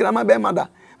 HSC Krama Bemada.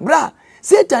 Bra,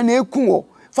 Satan Ekuo,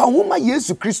 for whom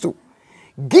Jesus Christ.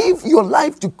 Give your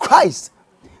life to Christ.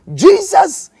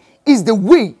 Jesus is the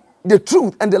way, the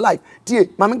truth, and the life. Tie,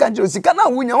 mama kanjiro sikana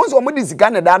wunya wonso omudi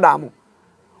sikana dadam.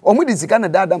 Omudi sikana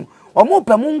dadam. Omo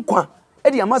pemu nkwa.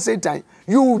 Edi ama Satan,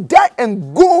 you die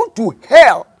and go to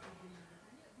hell.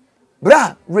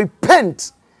 Bra,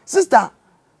 repent. Sister,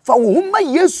 for whom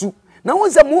Yesu. Na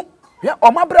wonse mu, ya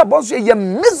omabra boss ye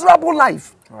miserable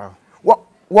life. Wow.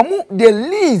 Wamu they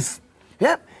live.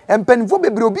 Yeah, and penfo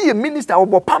bebre obi a minister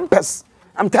obo pampers.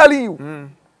 I'm telling you.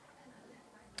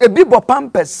 A bibo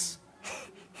pampers.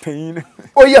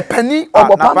 Oh, yeah, penny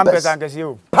or pampers.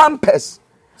 Pampers.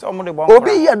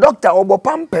 Obi a doctor or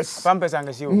pampers. Pampers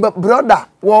and you. But brother,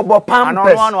 or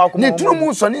pampers.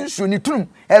 Nitrum sonin su nitrum.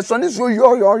 A son is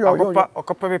your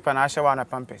copy panasha one a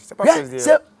pampers.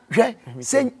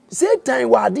 Say time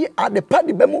wadi at the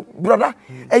party bemo, brother.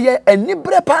 A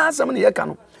nibre pass some year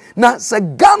cano. Now,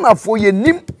 Sagana for ye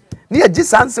nim near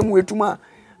just handsome way to ma.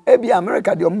 Ebi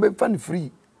America, the ombe fan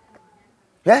free.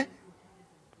 Yeah?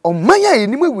 O maya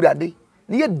anyway would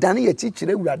near Danny a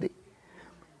teacher would.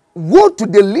 Woe to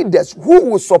the leaders who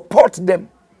will support them.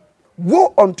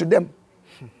 Woe unto them.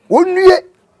 Only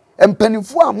and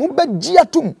penifua mumbe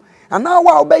giatum and now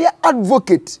I'll be your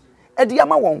advocate.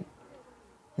 Ediamawon.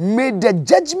 May the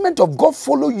judgment of God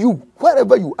follow you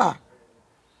wherever you are.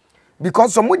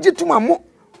 Because some mujituma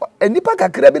and nipa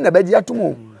kakrebi na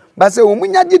bejiatumo. But say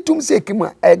omunya jitum se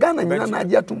kima e Ghana nyina na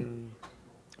jiatum.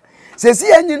 Se si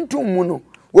enyin tum mu no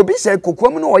obi se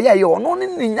kokom no oye ono ne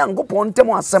Nyankopon ntem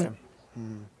asem.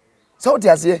 So what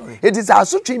you say it is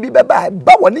asotwe bi beba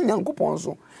ba woni Nyankopon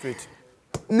so.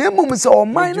 Nemum se o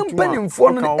man no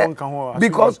mpanimfo no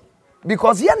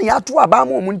because ye na ato aba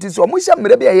ma omunti so omu hye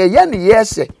mre bia ye ne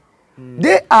yehye.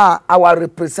 They are our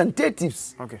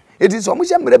representatives. Okay. It is omu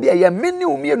hye mre bia ye meni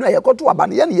omienu ayekoto aba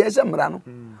ne ye ne yehye mra no.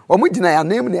 Omu gina ya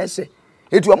name na ehye.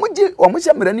 Etu omu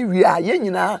hye mre ne wi a ye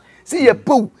nyina see ye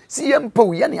po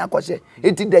ye ne akoshe.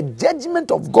 It is the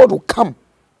judgment of God will come.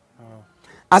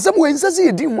 Asem we insase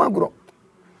ye di hu agro.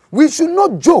 We should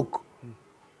not joke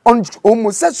on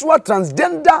homosexual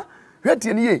transgender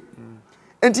hwete ne ye.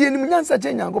 Enti enim nyansa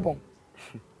che Nyankopon.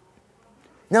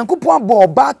 Nyankopon bo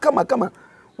ba kama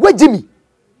wajimi.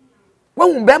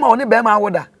 Won be ma one be ma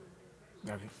awoda.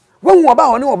 Won oba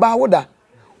one oba awoda.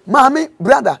 Maami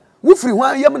brother, wo free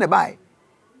hwan yam ne bai.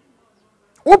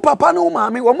 Wo papa no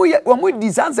maami wo mo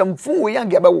disanse mfu wo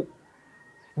yange abawo.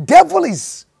 Devil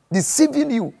is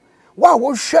deceiving you. Wow,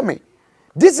 wo hweme.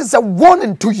 This is a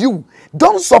warning to you.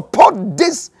 Don't support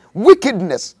this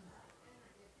wickedness.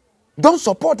 Don't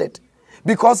support it.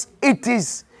 Because it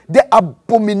is the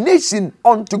abomination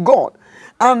unto God.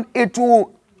 And it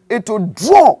will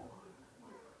draw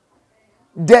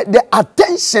the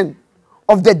attention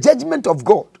of the judgment of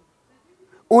God.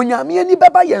 Onyame ni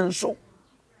baba yenso.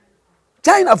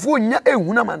 China fo nya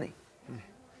ehuna mane.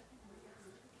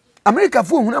 America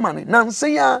fo ehuna mane.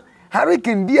 Nanse ya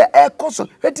hurricane bi e koso.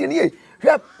 Hweti ni e.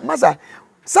 Masa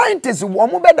scientists wo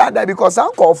mo bedada because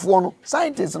ankofo no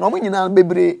scientists no mo nyina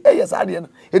bebre yes ade no.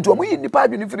 Etu mo yi nipa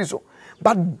adwene free so.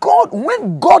 But God,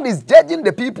 when God is judging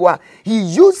the people, he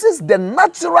uses the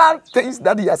natural things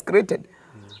that he has created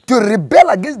to rebel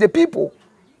against the people.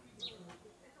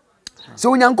 So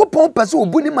when Nyankopon pese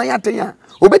obuni mayaten ya,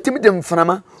 obetimi de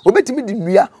mframa, obetimi de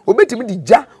nwia, obetimi de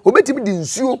ja, obetimi de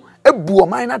nsuo ebu o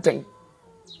man naten.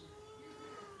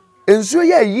 Nsuo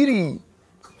ya yiri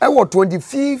e wo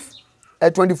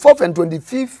 24th and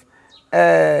 25th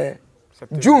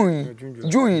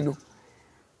June no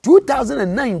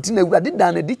 2019 Ewurade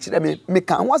dan na di kire me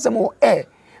kan wasem o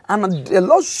and the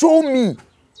Lord show me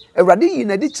Ewurade yi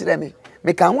na di kire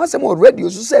me kan wasem o radio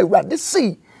so say Ewurade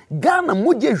see Ghana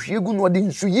moje hwiegu no de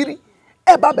nsuyiri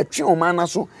eba betwe o man na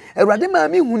so Awurade ma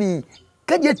me huni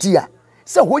kajetia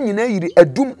se ho nyina yiri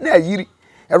adum na ayiri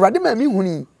Awurade ma me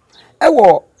huni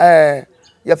ewo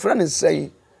your friend is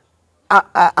saying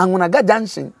Angunaga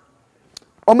Junction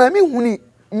o ma me huni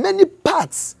many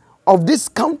parts of this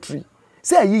country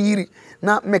say ayiri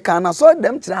na meka na so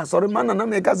dem kira sorry man na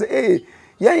meka say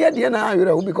ye de na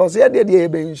awere because ye de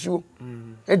be nsuo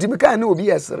enti meka na obi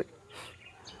yesere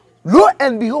lo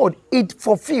and behold it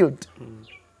fulfilled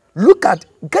look at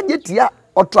kajetia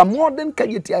ultramodern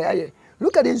kajetia yaye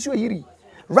look at nsuo yiri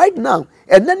right now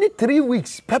and then 3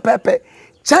 weeks pepepe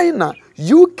China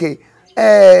UK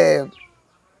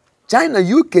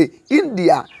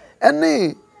India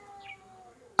and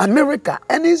America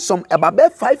and some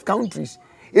about 5 countries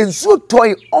in so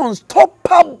toy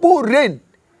unstoppable rain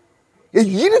a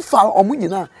unified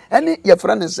omunyina and your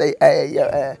friend say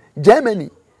Germany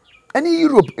and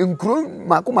Europe in Kron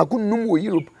makumaku numu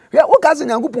Europe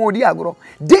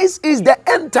this is the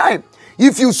end time.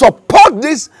 If you support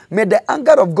this, may the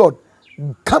anger of God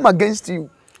come against you.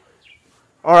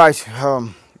 All right,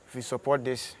 if you support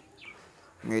this,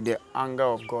 may the anger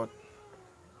of God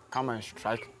come and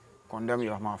strike, condemn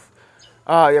your mouth.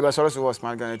 Yeah, but also was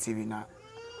Smart Ghana TV now.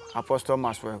 Apostle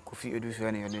Maswell, Kofi Edusu,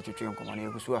 and your nature command.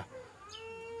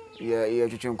 Yeah,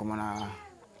 you command.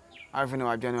 I think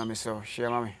I join myself. Share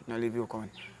mommy, now leave you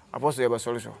comment. Apostle, yeah,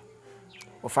 solution.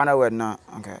 O final word now,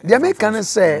 okay. The American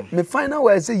say, me final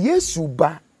word say Yesu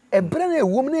ba. E brand a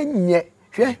woman nye.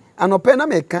 Hwe, anope na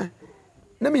meka.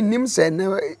 Na me nim say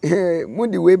na mo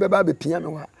di we beba be pia me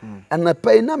wa.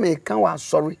 Anope na meka wa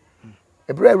sorry.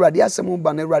 E brand Awurade asem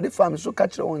ba na Awurade fa me so ka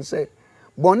kire won say.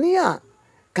 Boni a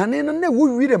kane no na wo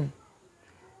wirem.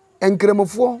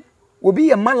 Enkremofo, obi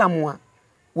ye malamu a,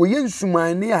 wo ye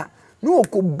nsumane a, no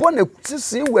okobɔ na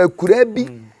tisen wa akura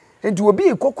bi. Enti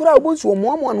obi kokora obonsu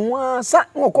omoamo no asa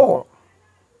na okoho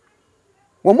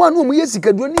womo anu omu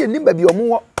yesikaduro ne enim ba bi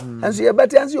omo enso ye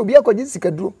bete anse obi akogye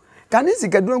sikaduro kane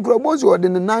sikaduro nkro obonsu ode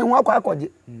ne nan ho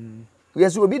akogye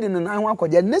yeso obi de ne nan ho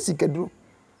akogye ne sikaduro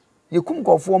yekum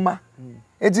kofo ma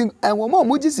enti womo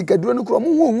omu gi sikaduro no kro omo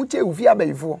ho ohu che ufi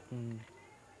abayifo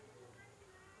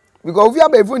because ufi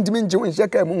abayifo ntimi nche won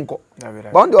sheka mu nko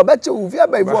ba onde obeche ufi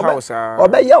abayifo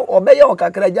obeye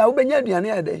okakraja obenya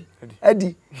aduane ade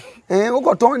adi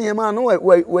ukoton ni ma no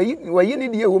wayi ni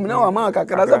die wom na wa ma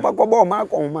kakra za pakoba o ma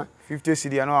akoma 50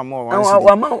 cedi na wa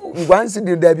ma 1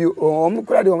 cedi dabi o mu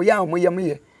kura de o ya mo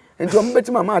ye enti o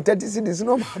mbeti ma 30 cedis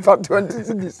no ma 20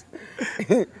 cedis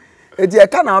edi e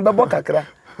ka na obebo kakra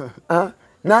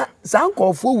na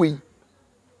sankofo we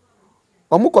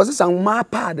o mu ko se san ma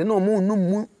pad na o mu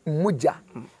nu muja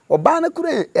oba na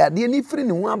kura ade ni firi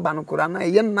ni ho aba no kura na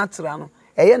ye natural no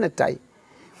eye ne tai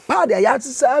pad ya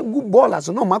tsasa gu ball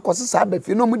so no makosse sa ba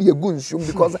fi no mu de gu nsum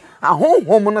because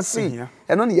ahonhom no se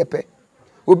eno ne yepe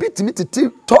obi timi titi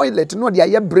toilet no de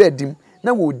aye bread im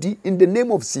na wodi in the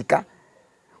name of sika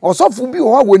osofu bi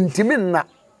ho wontimi nna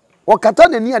wakata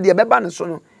na ni ade beba ne so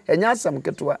no enya asam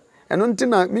ketewa eno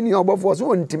ntina mini Obofour so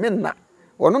wontimi nna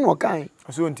wono no kan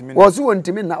so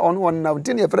wontimi nna ono na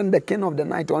ntini friend the king of the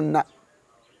night on na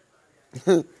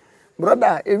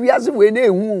brother ewiase we na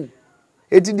ehu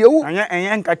eti de wu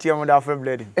anya nkatia mo da afre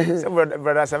bleeding say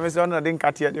brother Samuel no dey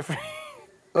nkatia different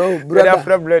oh brother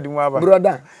afre bleeding mo aba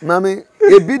brother mami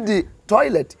ebi di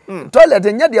toilet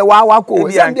nya de wa ko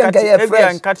say de nka ye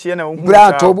fresh nkatia na hu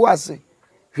bra to bu ase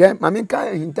hwe mami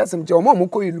nka hintasem che omo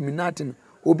ko Illuminati no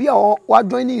obi a wa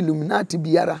join Illuminati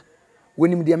biara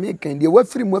wonim de mekan de wa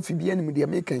firi mo afi bia nim de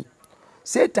mekan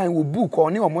Satan will book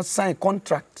on omo sign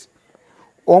contract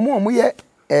omo ye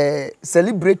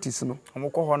celebrities no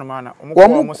omukọ ho no mana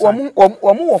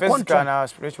omo contract na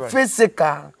spiritual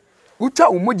physical ucha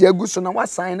umoja eguso na wa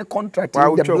sign contract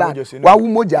in the blood wa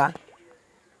umoja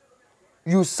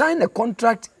you sign a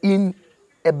contract in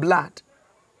a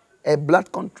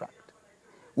blood contract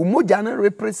umoja na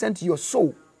represent your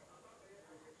soul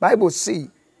Bible say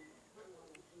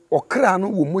okra no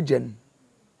wo moja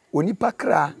onipa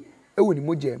kra e woni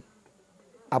moja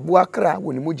aboa kra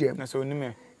woni moja na so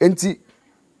onime enti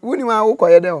woni ma wo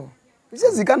koye de o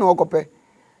ise sika na okope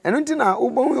eno nti na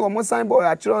ubon wo mo sign boy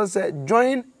actually say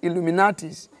join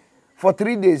Illuminatis for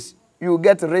 3 days you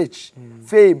get rich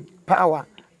fame power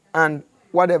and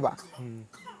whatever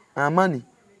money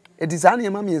it is any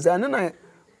mama is and na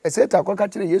Satan ko ka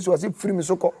kire Yesu ase free me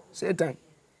soko Satan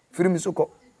free me soko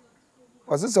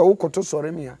ose se wo koto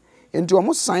sore me ya enti wo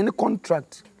mo sign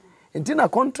contract enti na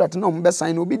contract na mo be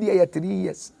sign obi de ya 3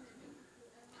 years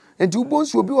enti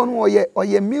ubonsu obi won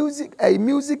oye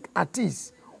music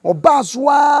artist oba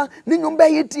soa ni nyom be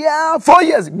yitia 4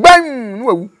 years bam no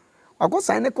awu I go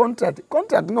sign a contract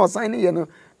no sign ye no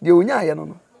de onya ye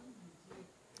no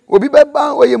obi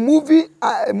beba or a movie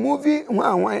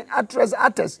one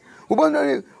actress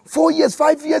who 4 years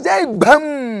 5 years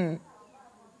bam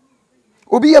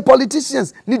obi a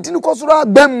politicians ni dinu kosura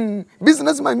bam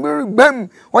businessman bam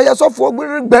or ya so for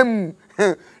bam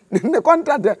the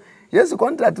contract yes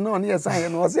contract no on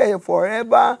sign no say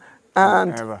forever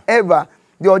and ever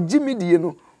the Jimmy die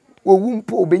no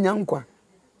owumpo obenya nkwa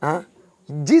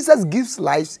Jesus gives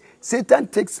life, Satan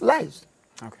takes life.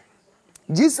 Okay.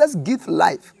 Jesus gives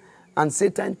life and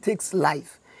Satan takes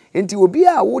life. Enti obi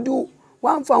a wodu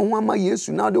wan fa ho ama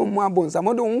Yesu na de mo abonsa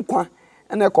mo de nkwa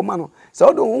na ekoma no. Se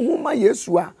wo de ho ma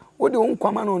Yesu a wo de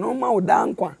nkwa ma no no ma wo da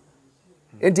nkwa.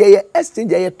 Enti ye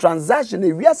exchange ye transaction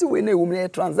e wiase we na ewum na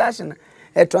transaction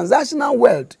a transactional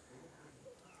world.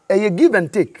 A give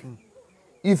and take.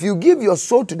 If you give your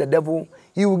soul to the devil,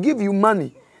 he will give you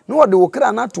money. No what the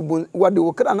okra na to what the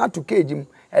okra na to cage him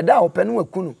e da openu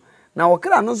akunu na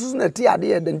okra no so na ti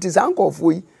ade e de ntisa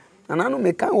ankofo yi na no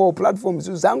me kan wo platform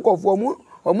so ankofo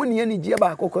omo ne ani gie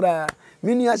ba kokora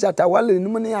mini ashata wale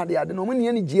num ne ade no omo ne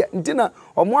ani gie ntina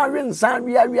omo awe nsan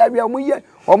wi omo ye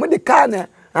omo de car na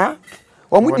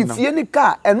omo di fie ni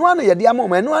car eno anu ye de ama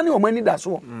omo eno anu omo ani da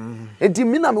so enti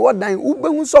mi na me wodan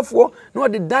ubehu sofo na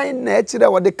de dan na e kire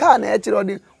wo de car na e kire wo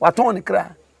de waton ne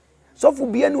kra so fu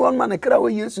bia ni won ma ne kra wo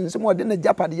Yesu nsem wo de ne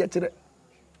japade ye kire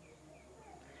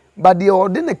ba de o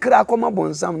de ne kra akoma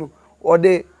bonsam no o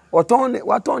de waton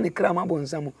ne kra ma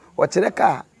bonsam o kire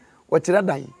ka o kire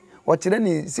dan o kire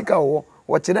ni sika wo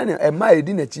o kire ni e ma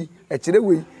edi na chi e kire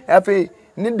we afi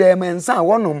ni de mensa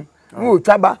wonom ni o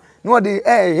twaba ni o de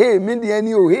hey me de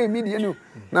ani o hey me de ani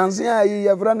na nso ya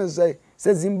ye fra no say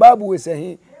Zimbabwe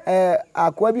say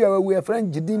akwa bi a we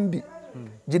friend Jidimbi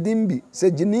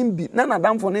say Jinimbi na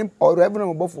damfo ne or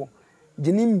Reverend Obofour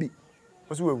Jinimbi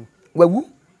osi wawu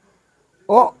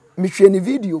o mi hwe ni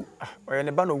video oye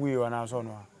ne ba no wi o na so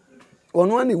no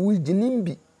ono ane wi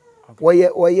Jinimbi oye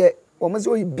o mo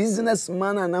say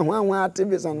businessman na ho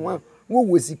activist and wo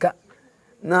wosika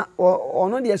na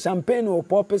ono de champagne o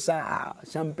pop sa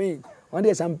champagne ono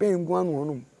de champagne gu anu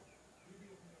ono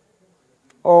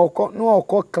o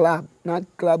club na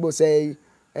club say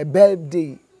a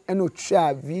birthday and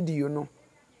try video no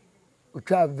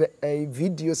try a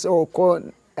video so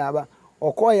aba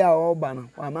ya oba no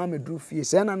wa ma me do fie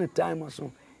say na time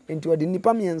so enti odi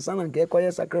nipa me ensa na ke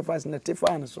koye sacrifice na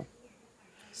tifa no so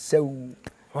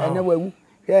ene wawu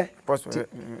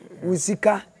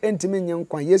usika enti me nye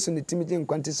nkwa Yesu ne timi je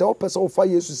nkwa nti se opese ofa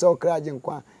Yesu se okra je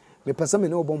nkwa me pese me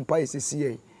ne obompa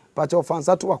esisi pa che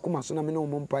ofansa to akoma so na me ne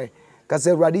obompa ka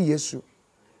se Awurade Yesu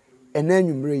ene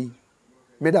anwumre yi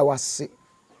me da wase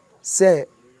se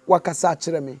wakasa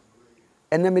kire me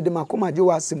ene me de makoma je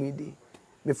wasem ide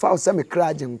me fa se me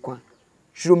kra je nkwa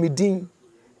hiro me din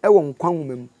e wo nkwa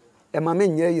nwumem e ma me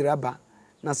nyere yiraba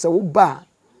na se wo ba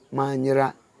ma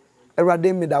nyera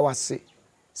Awurade me da wase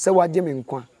se waje me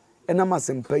nkwa ena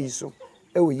masempa yi so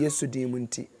e wo Yesu din mu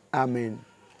nti amen.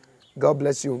 God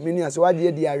bless you. Mini as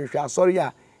waje di ahwehwe asori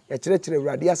a ye kire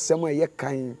Awurade asem a ye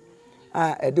kan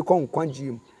a de kon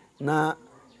kwanjim na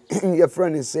your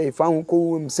friend say fa hu ko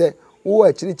wum say wo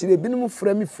a kire binum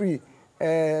fra me free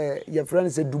your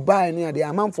friend say Dubai ne ade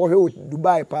amanfo he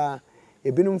Dubai pa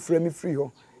e binum fra me free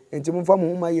ho enti mo fa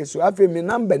mo ma Yesu afi me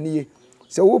number ne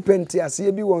say wo penti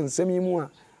ase bi won nsem yi mu a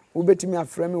wo betimi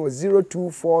afra me wo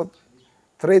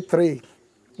 02433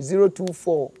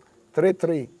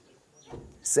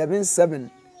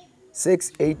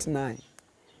 77689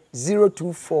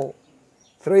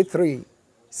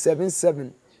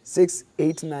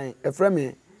 02433778689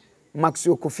 Efreme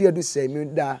Maxio Kofiadu say me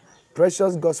da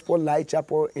Precious Gospel Light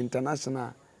Chapel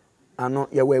International ano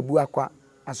ya webu akwa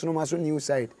asonomaso new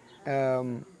side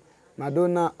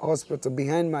Madonna Hospital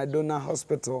behind Madonna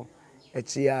Hospital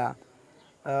echia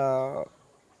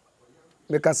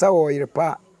mekasa wo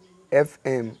Yerepa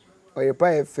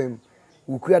FM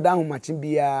ukua da ho machin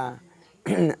bia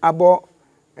abo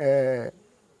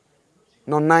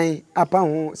no nine apa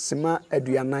ho sima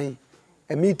aduanan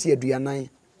miti aduanan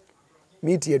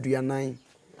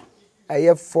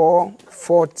aye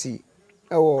 440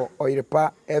 ewo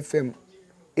Yerepa FM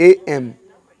AM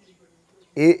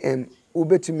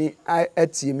ubetimi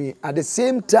atimi at the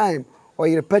same time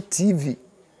Yerepa TV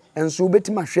and so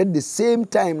ubetimi ahwe the same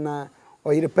time na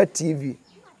Yerepa TV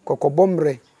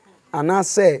kokobomre ana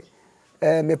say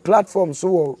me platform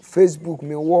so Facebook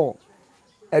me wo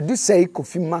edu say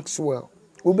Kofi Maxwell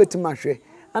ubetimi ahwe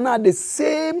and at the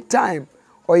same time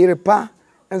Yerepa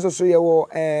and so ye wo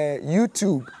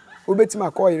YouTube ubetimi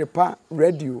akọ Yerepa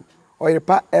radio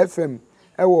Yerepa FM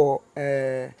ewo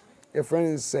your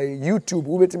friends say YouTube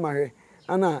ubetima he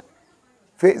ana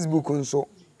Facebook nso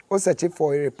o search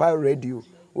for Repa Radio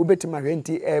ubetima he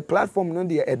nti platform no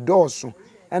de edorso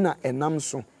ana enam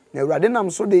so na awurade nam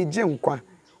so de gye nkwa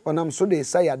onam so de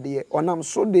sayade onam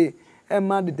so de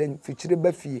ema de den fichire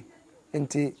ba fie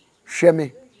nti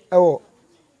hweme ewo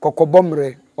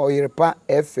kokobomre Repa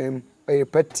FM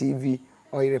Repa TV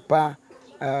Repa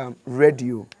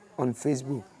radio on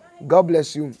Facebook. God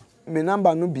bless you. My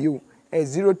number no be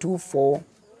 024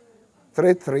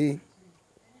 33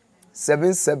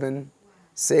 77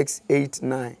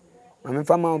 689. I'm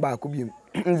fama ba ko bi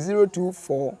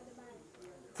 024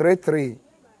 33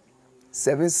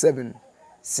 77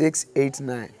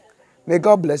 689. May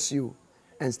God bless you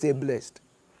and stay blessed.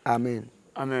 Amen.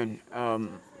 Amen.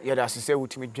 Yeah, that's to say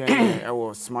with me join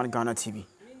our Smart Ghana TV.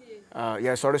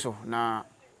 Yeah, sorry so. Now,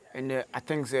 and I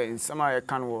think say in some I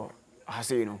can wo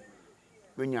say you know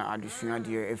when you additional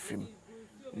dear Ephraim.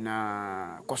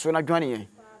 Na koso na dwane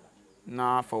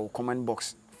na for comment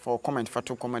box for comment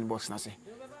comment box na say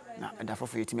na da for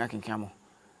yetimi akenkan mo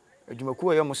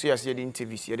adwumaku ayo mo so yase de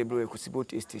interviews ye de bro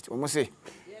Ghpage estate o mo say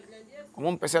o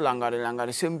mo pese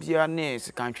langare sembia ne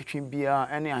sekan twetwen bia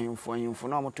ene ahemfo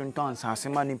na mo tonton sase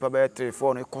ma nipa be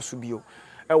 3-4 no koso bio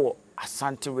ewo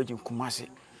Asante region Kumasi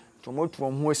to mo tu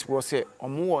ho asibo say o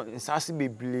mo wo nsase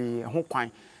beble ho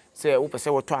kwan say wo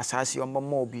pese wo to asase o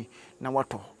mo obi na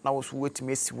wato na wo so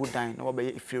wetime si wo dan na wo be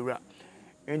ifrewura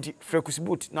enti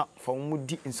Ghpage na for mo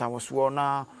di nsawoso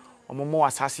na o mo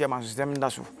asase ma so dem da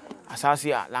so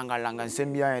asase a langa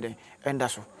nsembia ye de enda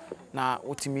so na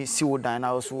wotime si wo dan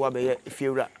na wo so wo be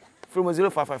ifrewura from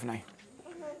 0559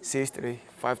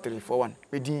 635341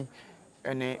 medin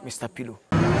ene Mr. Pillow.